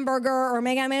hamburger or a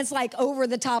mega, I mean, it's like over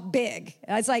the top big.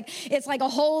 It's like a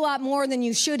whole lot more than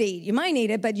you should eat. You might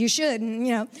eat it, but you shouldn't,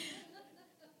 you know.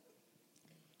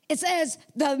 It says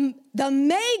the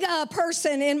mega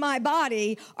person in my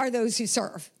body are those who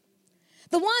serve.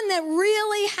 The one that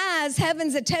really has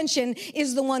heaven's attention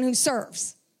is the one who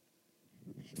serves.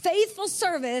 Faithful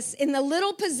service in the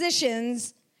little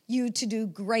positions you to do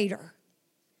greater.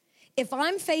 If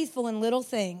I'm faithful in little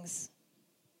things,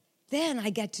 then I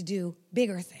get to do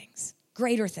bigger things,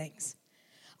 greater things.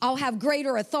 I'll have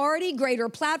greater authority, greater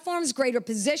platforms, greater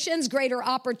positions, greater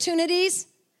opportunities.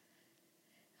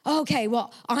 Okay,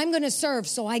 well, I'm going to serve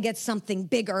so I get something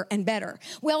bigger and better.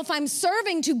 Well, if I'm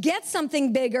serving to get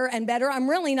something bigger and better, I'm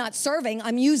really not serving,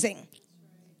 I'm using.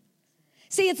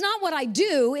 See, it's not what I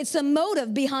do, it's the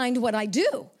motive behind what I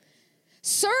do.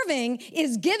 Serving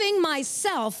is giving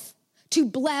myself to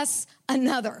bless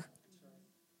another.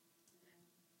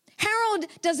 Harold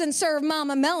doesn't serve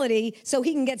Mama Melody so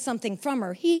he can get something from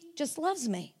her. He just loves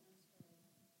me.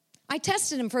 I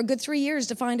tested him for a good 3 years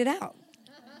to find it out.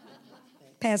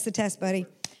 Pass the test, buddy.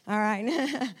 All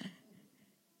right.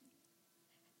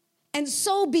 And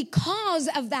so because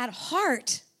of that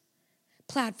heart,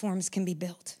 platforms can be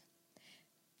built.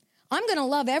 I'm going to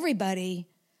love everybody,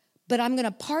 but I'm going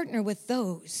to partner with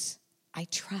those I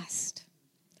trust.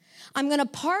 I'm going to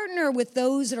partner with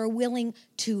those that are willing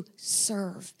to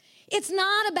serve. It's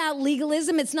not about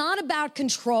legalism. It's not about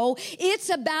control. It's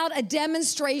about a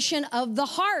demonstration of the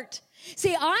heart.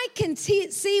 See, I can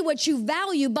see what you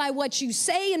value by what you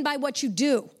say and by what you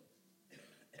do.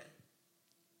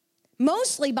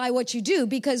 Mostly by what you do,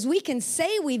 because we can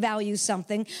say we value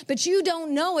something, but you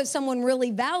don't know if someone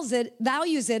really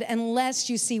values it unless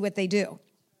you see what they do.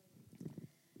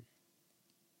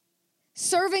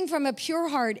 Serving from a pure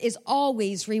heart is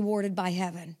always rewarded by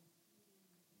heaven.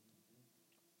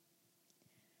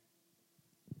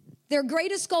 Their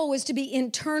greatest goal was to be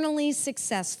internally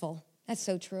successful. That's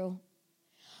so true.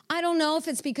 I don't know if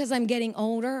it's because I'm getting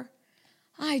older.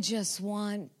 I just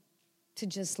want to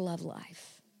just love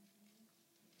life.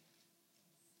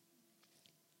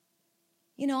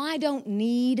 You know, I don't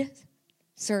need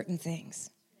certain things.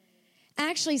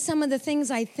 Actually, some of the things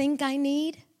I think I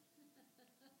need,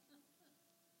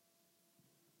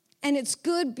 and it's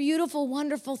good, beautiful,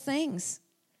 wonderful things.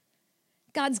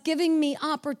 God's giving me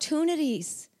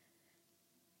opportunities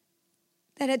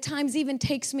that at times even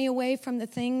takes me away from the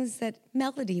things that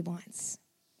Melody wants,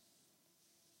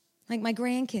 like my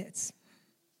grandkids.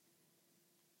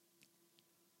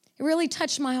 It really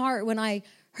touched my heart when I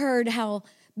heard how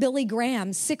Billy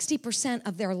Graham, 60%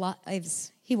 of their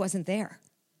lives, he wasn't there.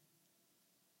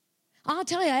 I'll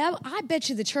tell you, I bet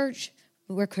you the church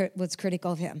was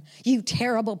critical of him. You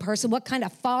terrible person. What kind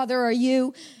of father are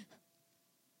you?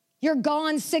 You're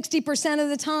gone 60% of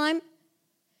the time.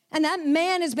 And that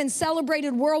man has been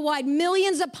celebrated worldwide.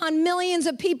 Millions upon millions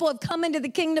of people have come into the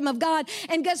kingdom of God.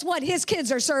 And guess what? His kids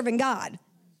are serving God.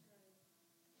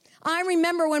 I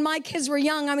remember when my kids were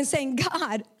young, I was saying,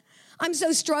 God, I'm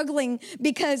so struggling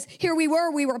because here we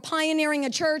were pioneering a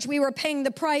church. We were paying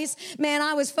the price. Man,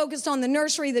 I was focused on the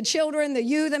nursery, the children, the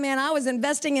youth. Man, I was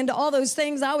investing into all those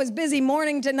things. I was busy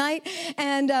morning to night.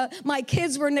 And my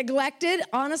kids were neglected,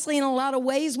 honestly, in a lot of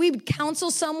ways. We would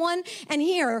counsel someone. And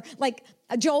here, like,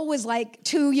 Joel was like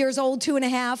 2 years old,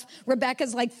 2.5.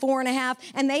 Rebecca's like 4.5.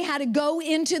 And they had to go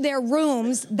into their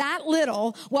rooms that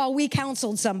little while we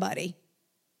counseled somebody.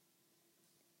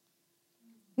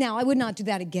 Now, I would not do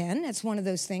that again. That's one of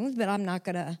those things, but I'm not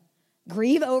going to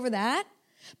grieve over that.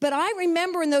 But I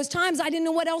remember in those times, I didn't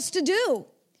know what else to do.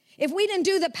 If we didn't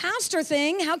do the pastor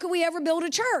thing, how could we ever build a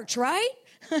church, right?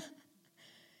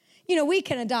 You know, we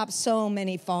can adopt so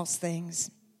many false things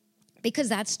because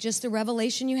that's just the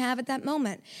revelation you have at that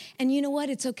moment. And you know what?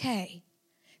 It's okay.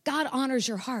 God honors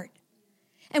your heart.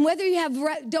 And whether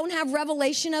you don't have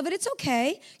revelation of it, it's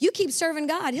okay. You keep serving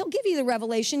God. He'll give you the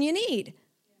revelation you need.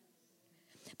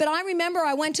 But I remember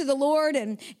I went to the Lord,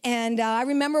 and I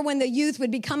remember when the youth would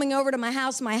be coming over to my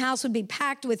house would be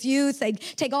packed with youth. They'd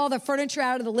take all the furniture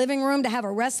out of the living room to have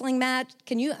a wrestling match.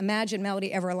 Can you imagine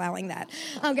Melody ever allowing that?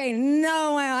 Okay,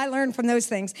 no, I learned from those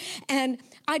things. And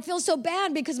I'd feel so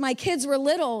bad because my kids were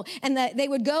little, and that they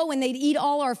would go and they'd eat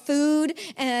all our food,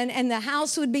 and the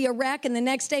house would be a wreck, and the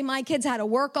next day my kids had to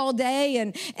work all day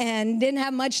and didn't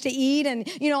have much to eat. And,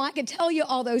 you know, I could tell you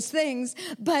all those things,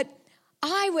 but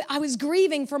I was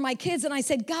grieving for my kids, and I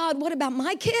said, God, what about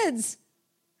my kids?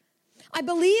 I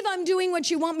believe I'm doing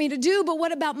what you want me to do, but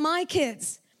what about my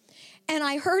kids? And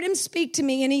I heard him speak to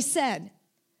me, and he said,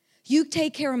 you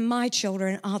take care of my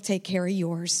children, I'll take care of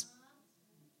yours.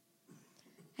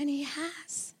 And he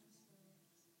has.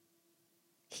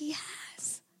 He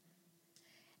has.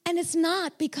 And it's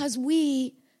not because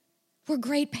we were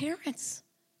great parents.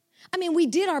 I mean, we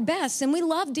did our best, and we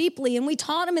loved deeply, and we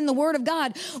taught them in the Word of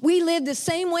God. We lived the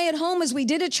same way at home as we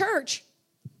did at church.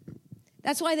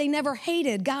 That's why they never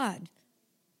hated God,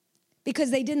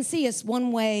 because they didn't see us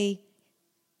one way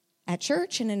at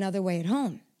church and another way at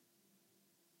home.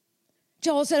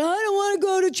 Joel said, I don't want to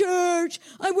go to church.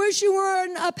 I wish you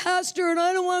weren't a pastor, and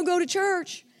I don't want to go to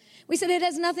church. We said it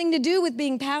has nothing to do with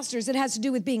being pastors. It has to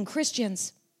do with being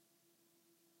Christians.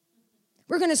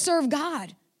 We're going to serve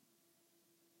God.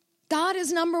 God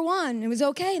is number one. It was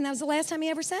okay, and that was the last time he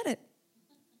ever said it.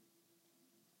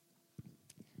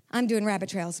 I'm doing rabbit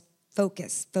trails.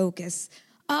 Focus.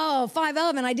 Oh,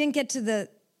 5:11. I didn't get to the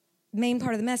main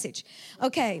part of the message.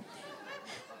 Okay,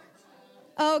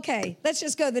 let's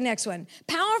just go to the next one.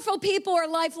 Powerful people are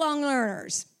lifelong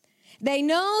learners. They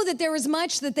know that there is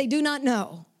much that they do not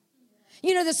know.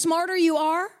 You know, the smarter you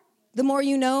are, the more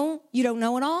you know you don't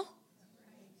know it all.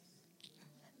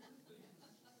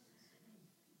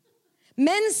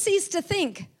 Men cease to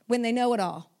think when they know it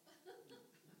all.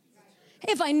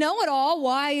 If I know it all,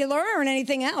 why learn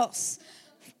anything else?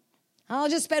 I'll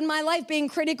just spend my life being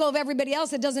critical of everybody else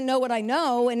that doesn't know what I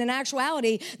know. And in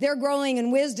actuality, they're growing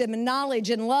in wisdom and knowledge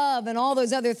and love and all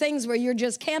those other things where you're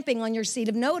just camping on your seat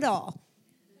of know-it-all.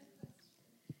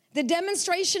 The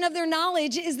demonstration of their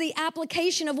knowledge is the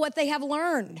application of what they have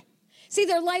learned. See,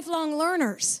 they're lifelong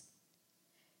learners.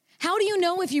 How do you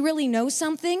know if you really know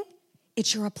something?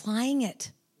 It's you're applying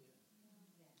it.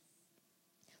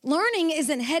 Learning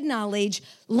isn't head knowledge.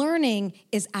 Learning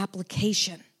is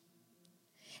application.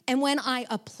 And when I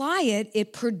apply it,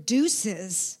 it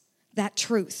produces that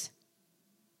truth.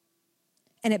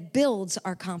 And it builds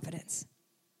our confidence.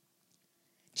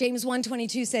 James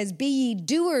 1:22 says, be ye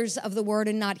doers of the word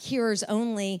and not hearers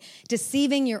only,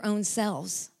 deceiving your own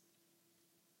selves.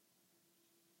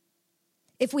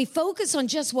 If we focus on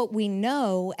just what we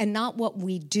know and not what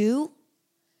we do,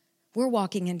 we're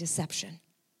walking in deception.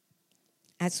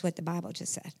 That's what the Bible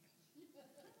just said.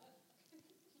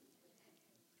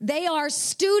 They are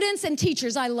students and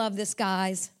teachers. I love this,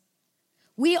 guys.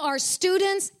 We are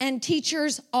students and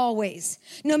teachers always.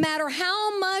 No matter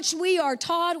how much we are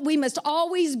taught, we must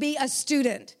always be a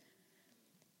student.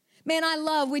 Man,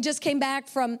 we just came back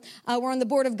from, we're on the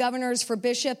board of governors for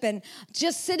Bishop, and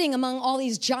just sitting among all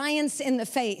these giants in the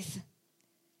faith.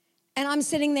 And I'm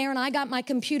sitting there and I got my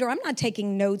computer. I'm not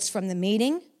taking notes from the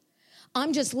meeting.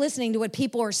 I'm just listening to what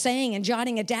people are saying and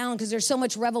jotting it down because there's so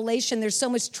much revelation. There's so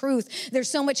much truth. There's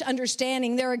so much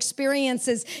understanding. Their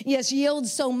experiences, yes, yield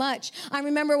so much. I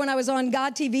remember when I was on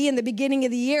God TV in the beginning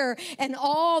of the year and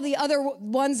all the other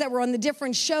ones that were on the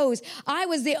different shows,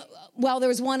 there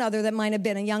was one other that might have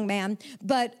been a young man,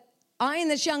 but I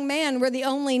and this young man were the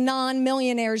only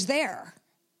non-millionaires there.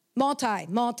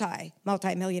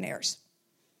 Multi-millionaires.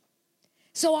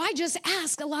 So I just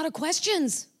asked a lot of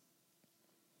questions.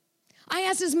 I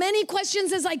asked as many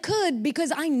questions as I could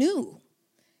because I knew.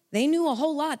 They knew a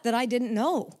whole lot that I didn't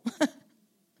know.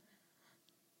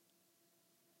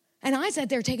 And I sat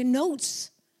there taking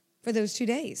notes for those 2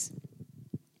 days.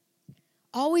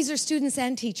 Always are students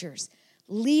and teachers,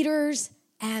 leaders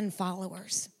and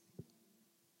followers.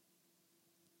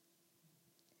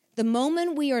 The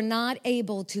moment we are not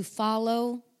able to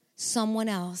follow someone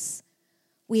else,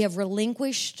 we have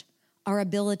relinquished our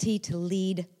ability to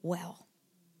lead well.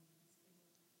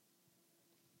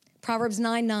 Proverbs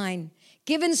 9:9.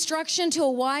 Give instruction to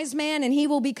a wise man and he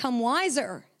will become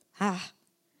wiser.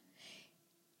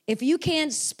 If you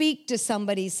can't speak to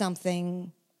somebody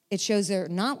something, it shows they're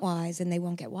not wise and they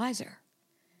won't get wiser.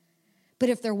 But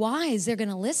if they're wise, they're going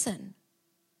to listen.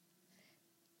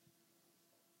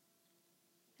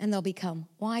 And they'll become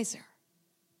wiser.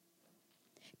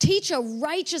 Teach a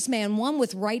righteous man, one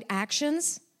with right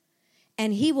actions,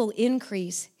 and he will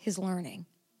increase his learning.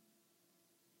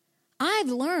 I've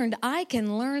learned I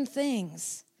can learn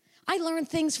things. I learned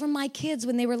things from my kids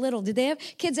when they were little. Did they have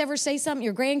kids ever say something?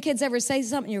 Your grandkids ever say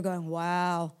something? You're going,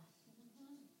 wow.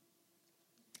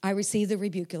 I receive the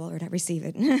rebuke, Lord. I receive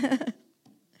it.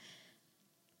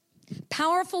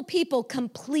 Powerful people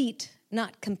complete,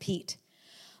 not compete.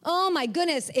 Oh my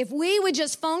goodness, if we would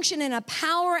just function in a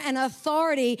power and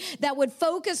authority that would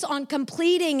focus on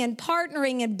completing and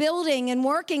partnering and building and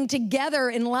working together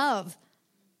in love.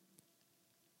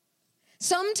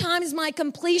 Sometimes my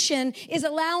completion is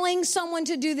allowing someone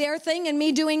to do their thing and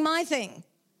me doing my thing.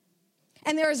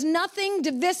 And there is nothing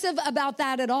divisive about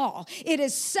that at all. It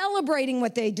is celebrating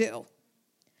what they do.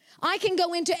 I can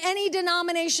go into any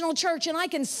denominational church and I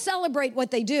can celebrate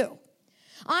what they do.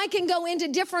 I can go into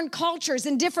different cultures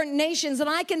and different nations and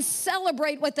I can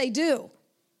celebrate what they do.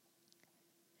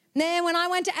 Man, when I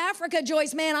went to Africa,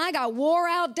 Joyce, man, I got wore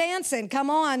out dancing. Come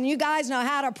on, you guys know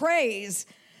how to praise.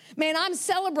 Man, I'm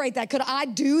celebrate that. Could I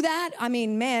do that? I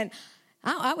mean, man,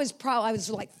 I was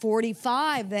like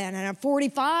 45 then, and at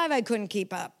 45, I couldn't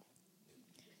keep up.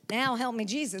 Now, help me,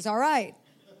 Jesus, all right.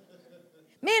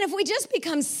 Man, if we just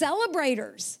become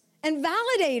celebrators and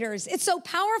validators, it's so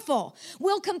powerful.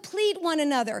 We'll complete one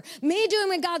another. Me doing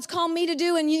what God's called me to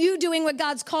do and you doing what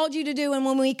God's called you to do. And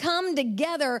when we come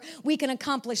together, we can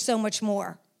accomplish so much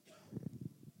more.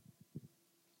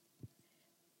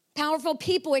 Powerful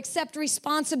people accept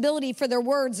responsibility for their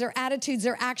words, their attitudes,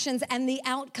 their actions, and the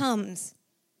outcomes.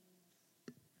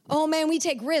 Oh man, we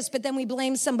take risks, but then we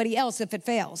blame somebody else if it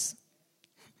fails.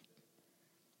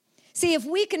 See, if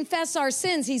we confess our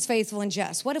sins, he's faithful and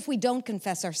just. What if we don't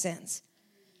confess our sins?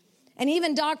 And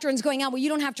even doctrines going out, well, you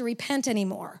don't have to repent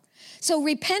anymore. So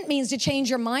repent means to change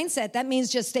your mindset. That means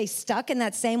just stay stuck in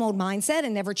that same old mindset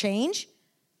and never change.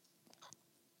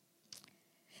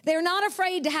 They're not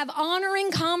afraid to have honoring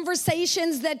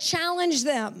conversations that challenge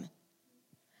them.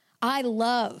 I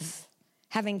love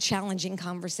having challenging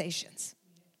conversations.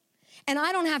 And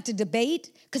I don't have to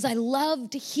debate because I love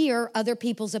to hear other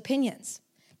people's opinions.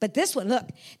 But this one, look,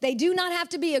 they do not have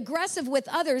to be aggressive with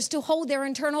others to hold their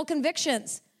internal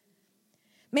convictions.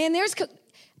 Man,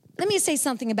 let me say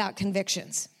something about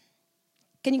convictions.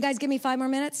 Can you guys give me 5 more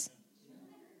minutes?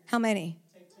 How many?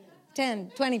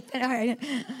 10, 20, all right.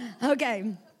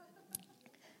 Okay.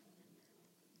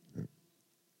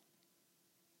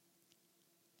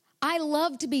 I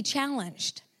love to be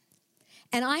challenged.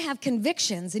 And I have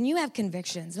convictions, and you have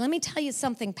convictions. Let me tell you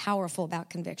something powerful about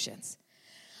convictions.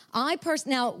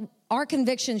 Now, our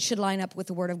convictions should line up with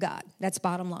the Word of God. That's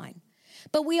bottom line.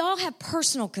 But we all have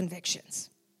personal convictions,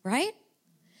 right?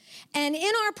 And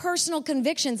in our personal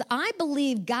convictions, I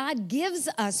believe God gives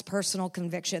us personal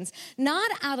convictions,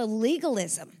 not out of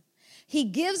legalism. He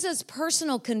gives us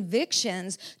personal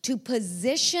convictions to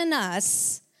position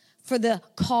us for the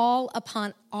call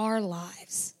upon our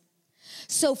lives.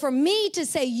 So for me to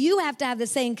say you have to have the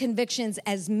same convictions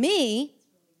as me,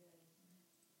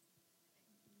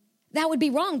 that would be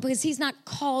wrong because he's not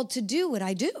called to do what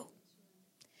I do.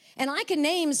 And I can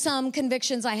name some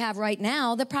convictions I have right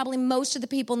now that probably most of the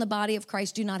people in the body of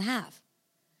Christ do not have.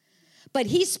 But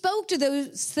he spoke to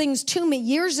those things to me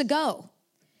years ago.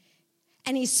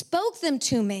 And he spoke them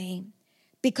to me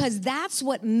because that's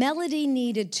what Melody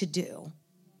needed to do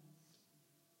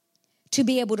to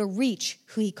be able to reach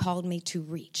who he called me to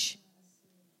reach.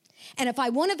 And if I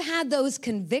wouldn't have had those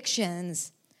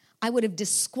convictions, I would have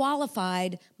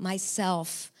disqualified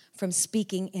myself from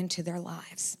speaking into their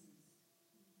lives.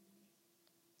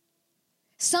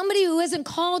 Somebody who isn't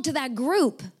called to that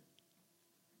group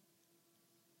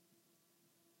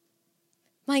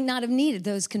might not have needed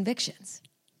those convictions.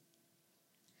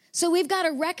 So we've got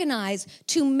to recognize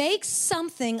to make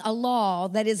something a law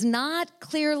that is not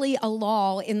clearly a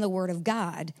law in the Word of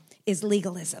God is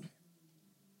legalism.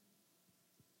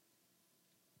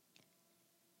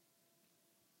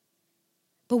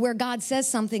 But where God says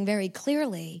something very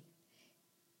clearly,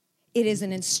 it is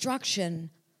an instruction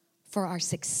for our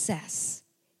success.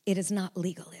 It is not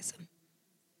legalism.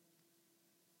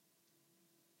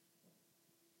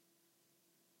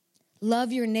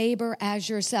 Love your neighbor as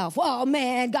yourself. Oh,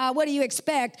 man, God, what do you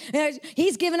expect?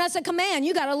 He's given us a command.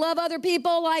 You got to love other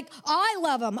people like I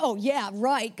love them. Oh, yeah,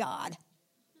 right, God.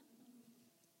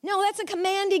 No, that's a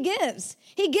command he gives.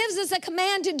 He gives us a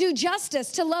command to do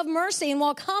justice, to love mercy, and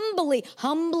walk humbly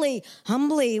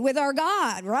with our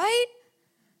God, right?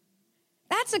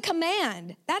 That's a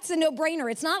command. That's a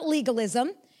no-brainer. It's not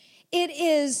legalism. It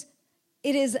is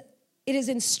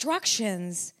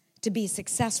instructions to be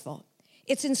successful.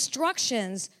 It's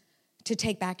instructions to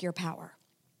take back your power.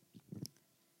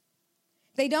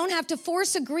 They don't have to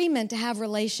force agreement to have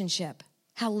relationship.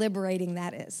 How liberating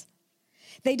that is.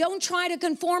 They don't try to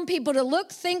conform people to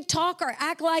look, think, talk, or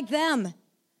act like them.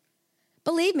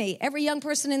 Believe me, every young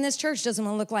person in this church doesn't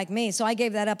want to look like me, so I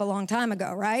gave that up a long time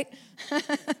ago, right?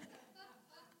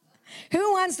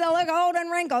 Who wants to look old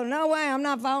and wrinkled? No way, I'm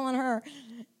not following her.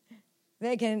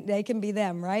 They can be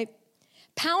them, right?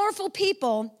 Powerful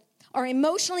people are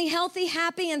emotionally healthy,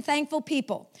 happy, and thankful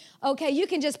people. Okay, you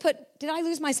can just put, did I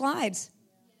lose my slides?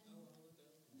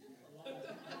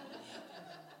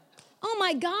 Oh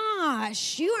my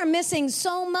gosh, you are missing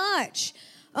so much.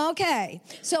 Okay,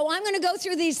 so I'm going to go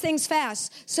through these things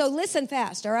fast. So listen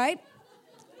fast, all right?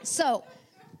 So,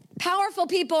 powerful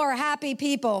people are happy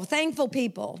people, thankful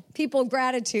people, people of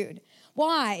gratitude.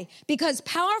 Why? Because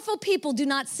powerful people do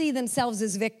not see themselves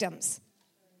as victims.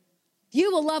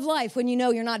 You will love life when you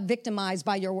know you're not victimized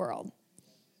by your world.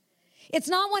 It's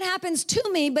not what happens to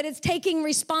me, but it's taking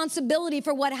responsibility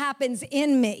for what happens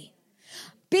in me.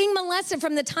 Being molested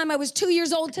from the time I was 2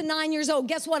 years old to 9 years old,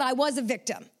 guess what? I was a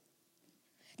victim.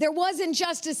 There was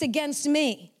injustice against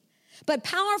me. But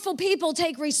powerful people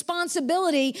take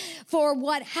responsibility for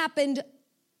what happened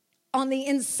on the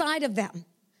inside of them.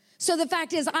 So the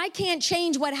fact is, I can't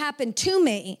change what happened to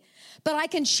me, but I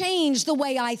can change the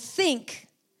way I think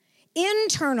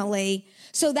internally,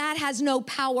 so that has no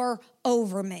power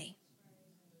over me.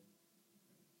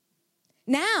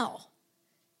 Now,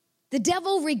 the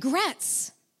devil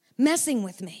regrets messing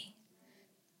with me.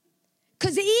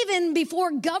 Because even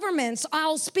before governments,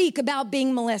 I'll speak about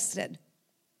being molested.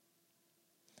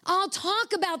 I'll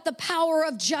talk about the power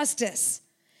of justice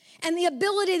and the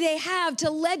ability they have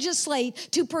to legislate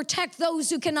to protect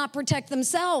those who cannot protect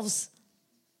themselves.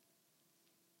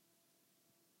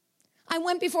 I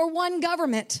went before one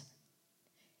government,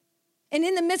 and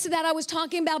in the midst of that, I was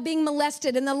talking about being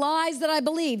molested and the lies that I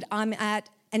believed. I'm at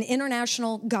an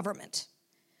international government.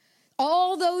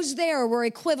 All those there were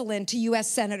equivalent to U.S.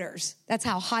 senators. That's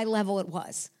how high level it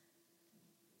was.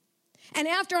 And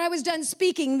after I was done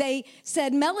speaking, they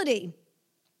said, Melody,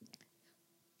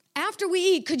 after we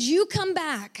eat, could you come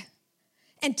back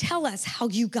and tell us how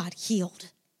you got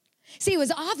healed? See, it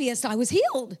was obvious I was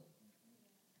healed.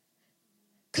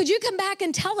 Could you come back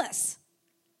and tell us?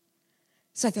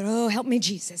 So I thought, oh, help me,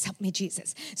 Jesus, help me,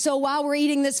 Jesus. So while we're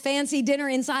eating this fancy dinner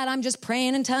inside, I'm just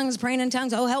praying in tongues.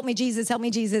 Oh, help me, Jesus, help me,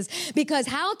 Jesus. Because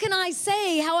how can I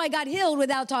say how I got healed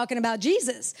without talking about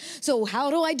Jesus? So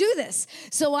how do I do this?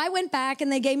 So I went back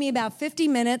and they gave me about 50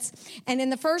 minutes. And in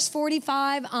the first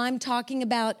 45, I'm talking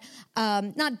about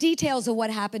not details of what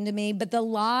happened to me, but the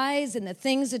lies and the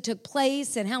things that took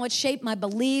place and how it shaped my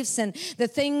beliefs and the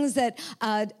things that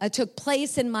took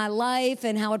place in my life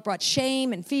and how it brought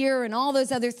shame and fear and all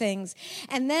those other things.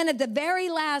 And then at the very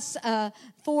last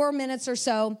 4 minutes or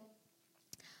so,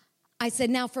 I said,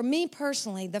 now for me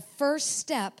personally, the first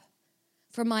step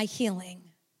for my healing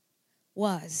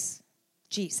was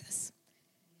Jesus.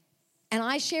 And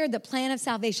I shared the plan of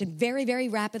salvation very, very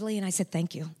rapidly, and I said,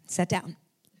 thank you. Sat down.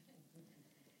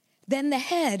 Then the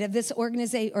head of this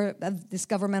organization, or of this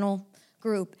governmental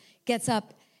group, gets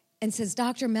up and says,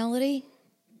 Dr. Melody,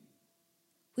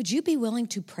 would you be willing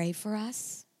to pray for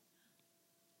us?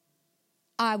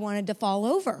 I wanted to fall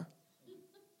over.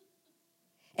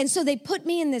 And so they put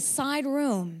me in this side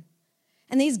room,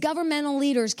 and these governmental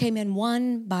leaders came in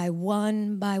one by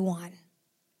one by one.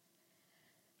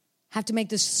 Have to make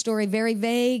this story very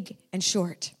vague and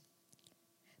short.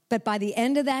 But by the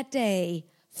end of that day,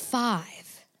 5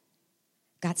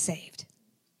 got saved.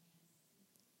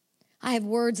 I have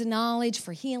words of knowledge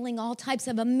for healing. All types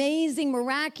of amazing,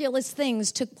 miraculous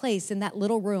things took place in that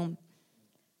little room.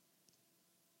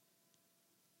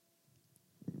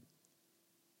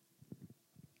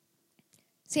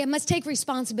 See, I must take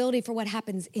responsibility for what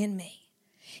happens in me.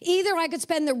 Either I could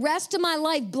spend the rest of my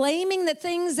life blaming the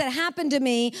things that happened to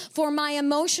me for my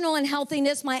emotional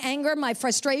unhealthiness, my anger, my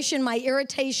frustration, my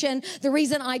irritation, the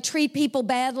reason I treat people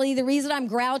badly, the reason I'm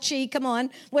grouchy, come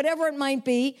on, whatever it might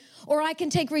be. Or I can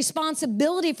take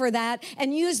responsibility for that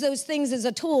and use those things as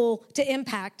a tool to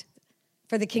impact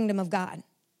for the kingdom of God.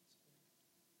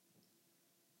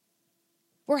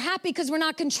 We're happy because we're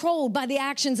not controlled by the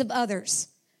actions of others.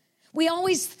 We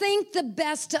always think the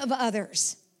best of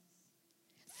others.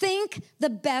 Think the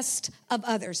best of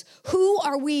others. Who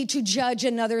are we to judge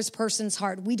another person's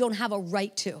heart? We don't have a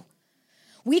right to.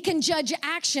 We can judge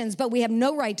actions, but we have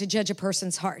no right to judge a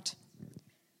person's heart.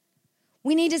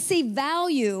 We need to see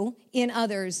value in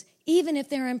others, even if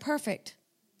they're imperfect,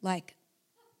 like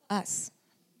us.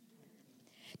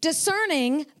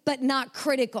 Discerning, but not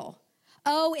critical.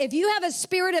 Oh, if you have a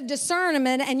spirit of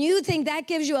discernment and you think that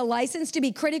gives you a license to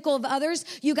be critical of others,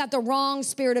 you got the wrong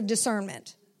spirit of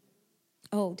discernment.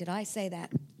 Oh, did I say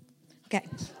that? Okay.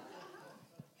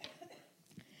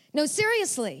 No,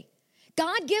 seriously.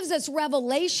 God gives us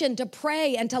revelation to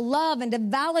pray and to love and to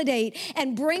validate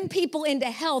and bring people into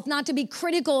health, not to be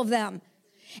critical of them.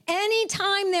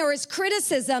 Anytime there is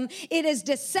criticism, it is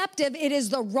deceptive. It is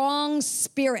the wrong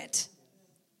spirit.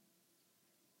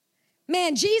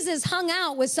 Man, Jesus hung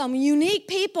out with some unique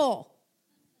people.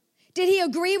 Did he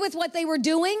agree with what they were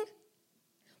doing?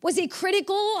 Was he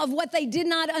critical of what they did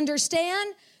not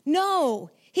understand? No.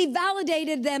 He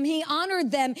validated them. He honored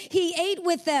them. He ate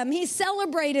with them. He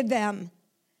celebrated them.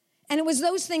 And it was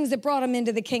those things that brought him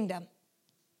into the kingdom.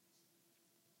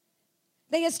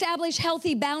 They establish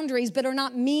healthy boundaries but are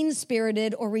not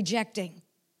mean-spirited or rejecting.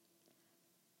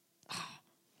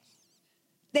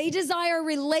 They desire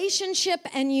relationship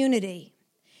and unity.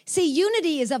 See,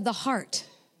 unity is of the heart.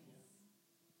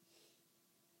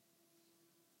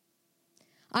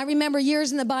 I remember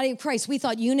years in the body of Christ, we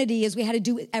thought unity is we had to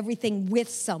do everything with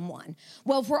someone.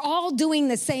 Well, if we're all doing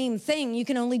the same thing, you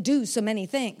can only do so many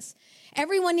things.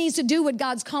 Everyone needs to do what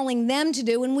God's calling them to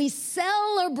do, and we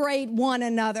celebrate one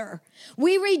another.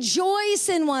 We rejoice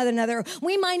in one another.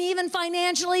 We might even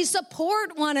financially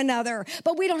support one another,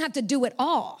 but we don't have to do it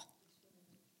all.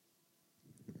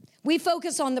 We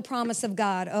focus on the promise of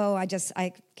God. Oh, I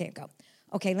can't go.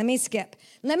 Okay, let me skip.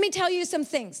 Let me tell you some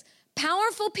things.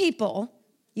 Powerful people,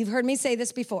 you've heard me say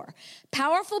this before.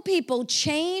 Powerful people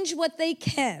change what they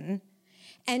can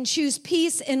and choose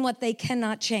peace in what they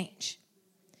cannot change.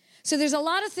 So there's a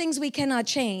lot of things we cannot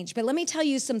change, but let me tell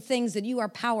you some things that you are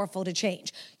powerful to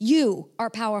change. You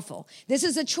are powerful. This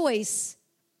is a choice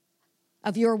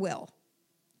of your will.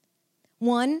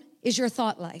 One is your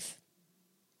thought life.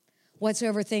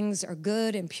 Whatsoever things are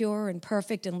good and pure and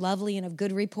perfect and lovely and of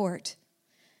good report.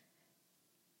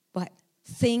 But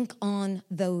think on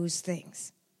those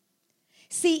things.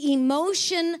 See,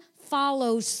 emotion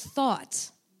follows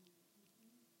thought.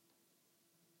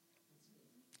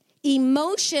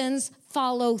 Emotions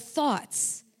follow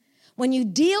thoughts. When you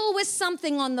deal with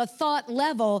something on the thought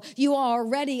level, you are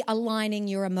already aligning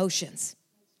your emotions.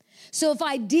 So if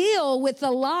I deal with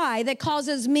the lie that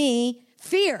causes me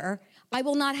fear, I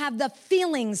will not have the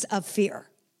feelings of fear,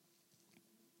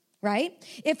 right?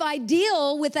 If I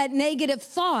deal with that negative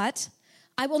thought,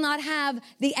 I will not have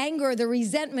the anger, the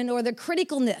resentment, or the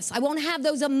criticalness. I won't have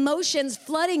those emotions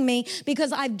flooding me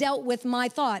because I've dealt with my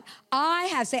thought. I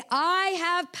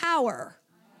have power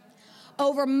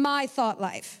over my thought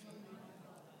life.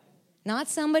 Not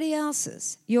somebody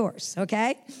else's, yours,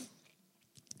 okay?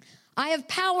 I have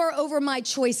power over my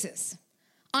choices.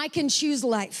 I can choose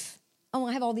life. Oh,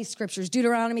 I have all these scriptures.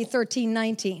 Deuteronomy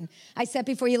 13:19. I set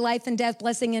before you life and death,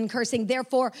 blessing and cursing.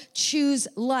 Therefore, choose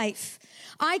life.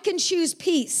 I can choose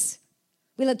peace.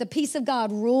 We let the peace of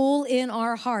God rule in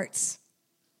our hearts.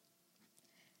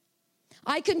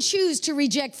 I can choose to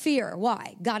reject fear.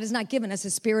 Why? God has not given us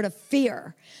a spirit of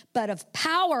fear, but of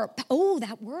power. Oh,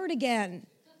 that word again.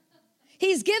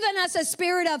 He's given us a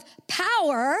spirit of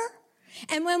power.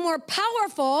 And when we're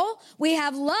powerful, we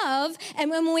have love.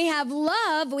 And when we have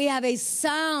love, we have a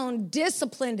sound,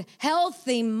 disciplined,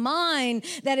 healthy mind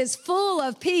that is full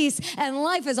of peace. And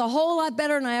life is a whole lot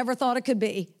better than I ever thought it could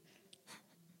be.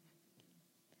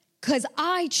 Because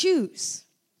I choose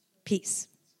peace.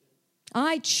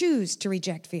 I choose to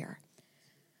reject fear.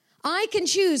 I can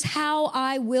choose how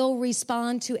I will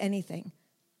respond to anything.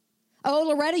 Oh,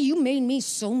 Loretta, you made me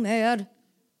so mad.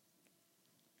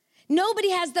 Nobody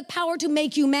has the power to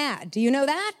make you mad. Do you know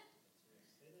that?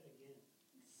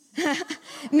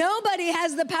 Nobody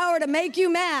has the power to make you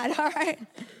mad, all right?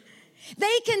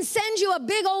 They can send you a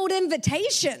big old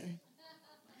invitation,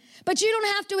 but you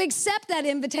don't have to accept that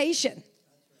invitation.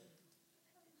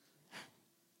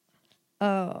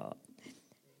 Oh.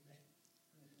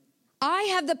 I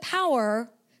have the power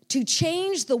to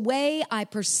change the way I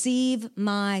perceive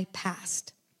my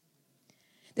past.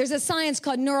 There's a science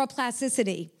called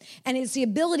neuroplasticity, and it's the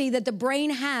ability that the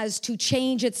brain has to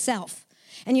change itself.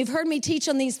 And you've heard me teach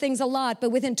on these things a lot,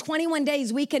 but within 21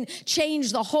 days, we can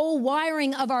change the whole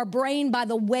wiring of our brain by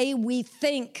the way we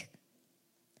think.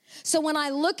 So when I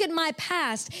look at my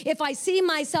past, if I see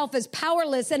myself as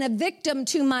powerless and a victim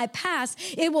to my past,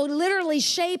 it will literally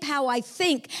shape how I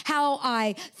think, how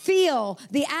I feel,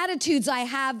 the attitudes I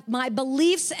have, my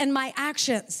beliefs and my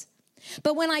actions.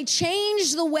 But when I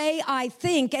change the way I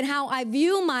think and how I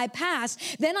view my past,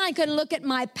 then I can look at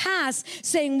my past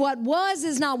saying what was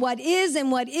is not what is,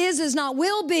 and what is not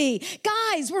will be.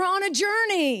 Guys, we're on a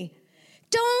journey.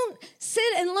 Don't sit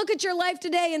and look at your life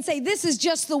today and say, this is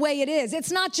just the way it is.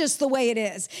 It's not just the way it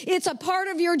is. It's a part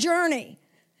of your journey.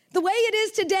 The way it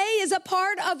is today is a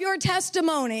part of your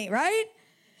testimony, right?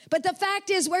 But the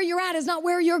fact is, where you're at is not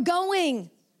where you're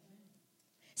going.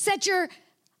 Set your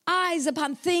eyes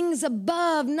upon things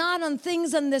above, not on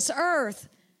things on this earth.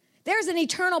 There's an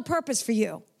eternal purpose for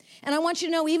you. And I want you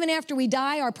to know, even after we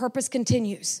die, our purpose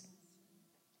continues.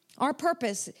 Our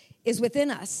purpose is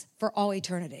within us for all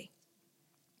eternity.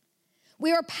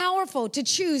 We are powerful to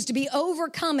choose to be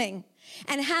overcoming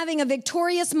and having a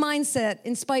victorious mindset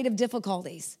in spite of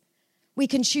difficulties. We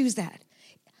can choose that.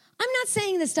 I'm not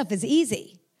saying this stuff is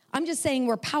easy. I'm just saying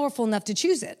we're powerful enough to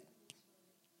choose it.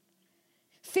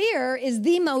 Fear is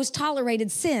the most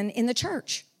tolerated sin in the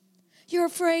church. You're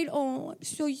afraid? Oh, I'm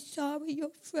so sorry you're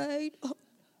afraid. Oh.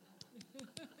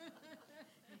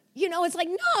 It's like,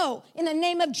 no, in the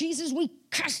name of Jesus, we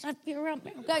cast that fear out.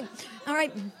 Okay, all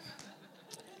right.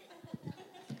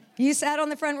 You sat on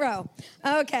the front row.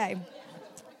 Okay.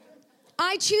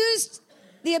 I choose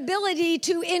the ability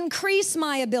to increase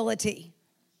my ability.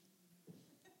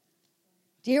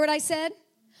 Do you hear what I said?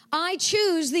 I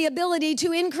choose the ability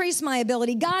to increase my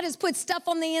ability. God has put stuff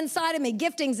on the inside of me,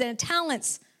 giftings and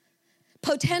talents,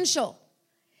 potential.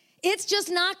 It's just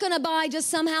not going to just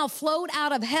somehow float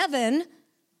out of heaven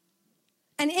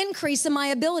an increase in my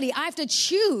ability. I have to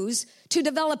choose to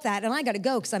develop that. And I got to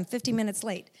go because I'm 50 minutes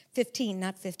late. 15,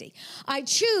 not 50. I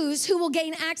choose who will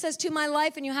gain access to my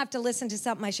life, and you have to listen to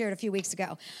something I shared a few weeks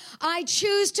ago. I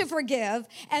choose to forgive,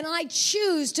 and I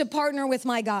choose to partner with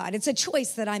my God. It's a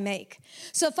choice that I make.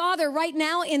 So, Father, right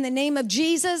now, in the name of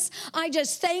Jesus, I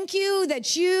just thank you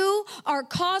that you are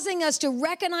causing us to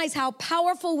recognize how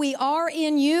powerful we are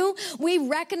in you. We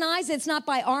recognize it's not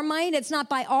by our might, it's not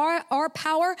by our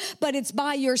power, but it's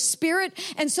by your Spirit.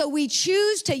 And so we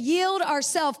choose to yield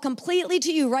ourselves completely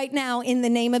to you right now in the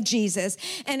name of Jesus.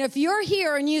 And if you're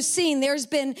here and you've seen there's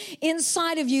been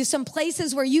inside of you some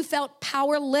places where you felt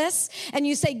powerless and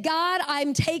you say, God,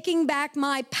 I'm taking back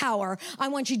my power. I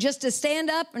want you just to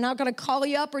stand up. I'm not going to call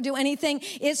you up or do anything.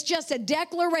 It's just a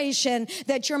declaration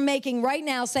that you're making right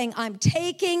now saying, I'm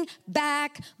taking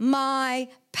back my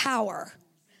power.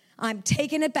 I'm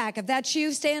taking it back. If that's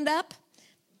you, stand up.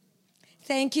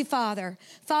 Thank you, Father.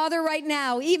 Father, right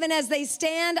now, even as they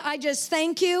stand, I just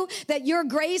thank you that your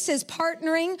grace is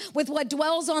partnering with what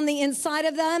dwells on the inside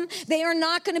of them. They are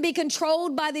not going to be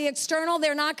controlled by the external.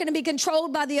 They're not going to be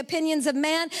controlled by the opinions of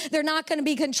man. They're not going to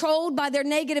be controlled by their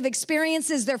negative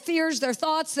experiences, their fears, their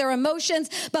thoughts, their emotions.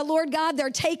 But Lord God,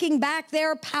 they're taking back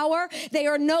their power. They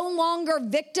are no longer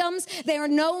victims. They are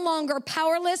no longer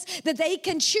powerless, that they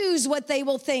can choose what they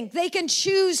will think. They can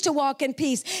choose to walk in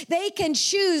peace. They can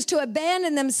choose to abandon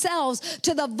themselves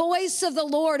to the voice of the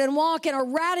Lord and walk in a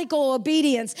radical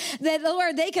obedience. That,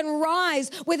 Lord, they can rise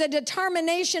with a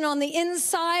determination on the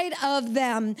inside of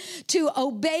them to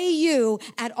obey you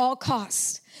at all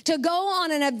costs, to go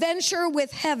on an adventure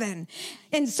with heaven.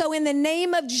 And so in the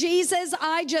name of Jesus,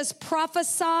 I just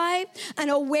prophesy an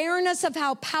awareness of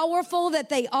how powerful that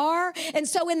they are. And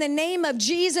so in the name of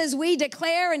Jesus, we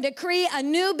declare and decree a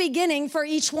new beginning for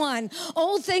each one.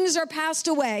 Old things are passed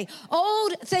away.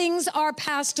 Old things are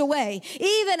passed away.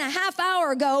 Even a half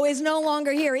hour ago is no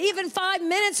longer here. Even 5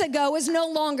 minutes ago is no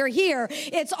longer here.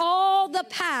 It's all the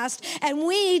past. And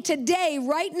we today,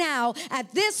 right now,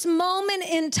 at this moment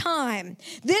in time,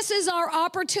 this is our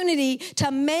opportunity to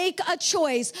make a choice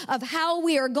of how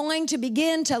we are going to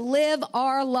begin to live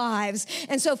our lives.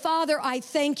 And so, Father, I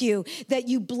thank you that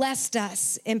you blessed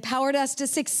us, empowered us to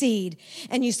succeed.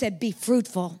 And you said, be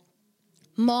fruitful,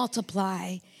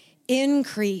 multiply,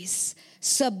 increase,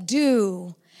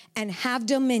 subdue, and have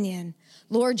dominion.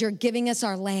 Lord, you're giving us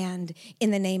our land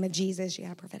in the name of Jesus. You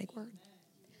have a prophetic word.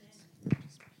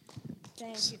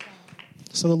 Thank you, Father.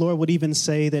 So the Lord would even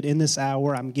say that in this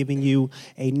hour, I'm giving you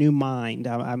a new mind.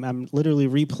 I'm literally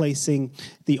replacing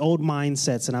the old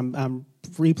mindsets, and I'm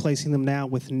replacing them now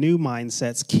with new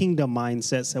mindsets, kingdom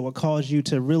mindsets that will cause you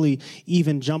to really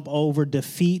even jump over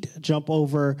defeat, jump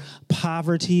over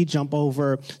poverty, jump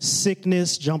over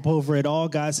sickness, jump over it all.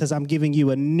 God says, I'm giving you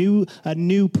a new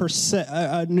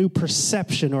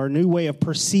perception or a new way of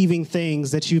perceiving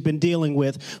things that you've been dealing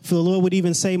with. For the Lord would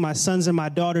even say, my sons and my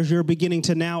daughters, you're beginning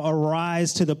to now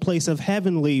arise to the place of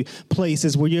heavenly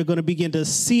places where you're going to begin to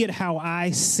see it how I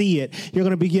see it. You're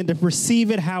going to begin to perceive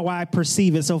it how I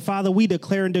perceive it. So, Father, we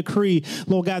declare and decree,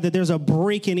 Lord God, that there's a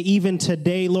breaking even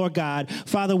today, Lord God.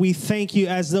 Father, we thank you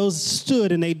as those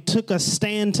stood and they took a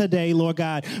stand today, Lord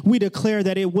God. We declare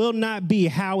that it will not be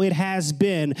how it has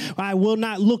been. I will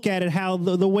not look at it how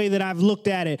the way that I've looked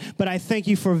at it, but I thank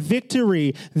you for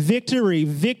victory.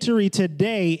 Victory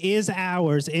today is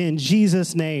ours in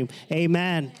Jesus' name.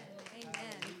 Amen. Amen.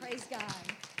 Praise God.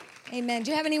 Amen.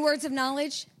 Do you have any words of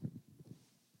knowledge?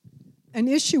 An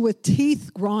issue with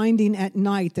teeth grinding at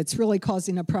night that's really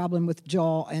causing a problem with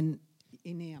jaw and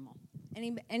enamel.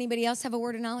 Anybody else have a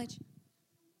word of knowledge?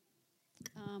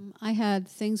 I had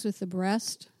things with the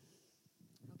breast.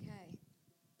 Okay.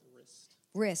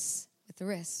 Wrists, with the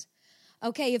wrists.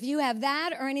 Okay, if you have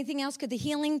that or anything else, could the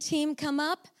healing team come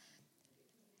up?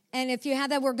 And if you have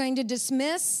that, we're going to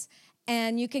dismiss,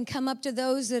 and you can come up to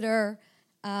those that are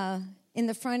in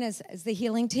the front as the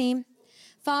healing team.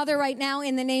 Father, right now,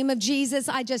 in the name of Jesus,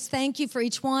 I just thank you for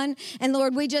each one. And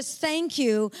Lord, we just thank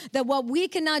you that what we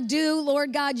cannot do,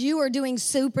 Lord God, you are doing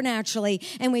supernaturally.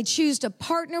 And we choose to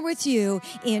partner with you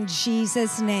in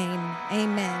Jesus' name.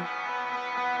 Amen.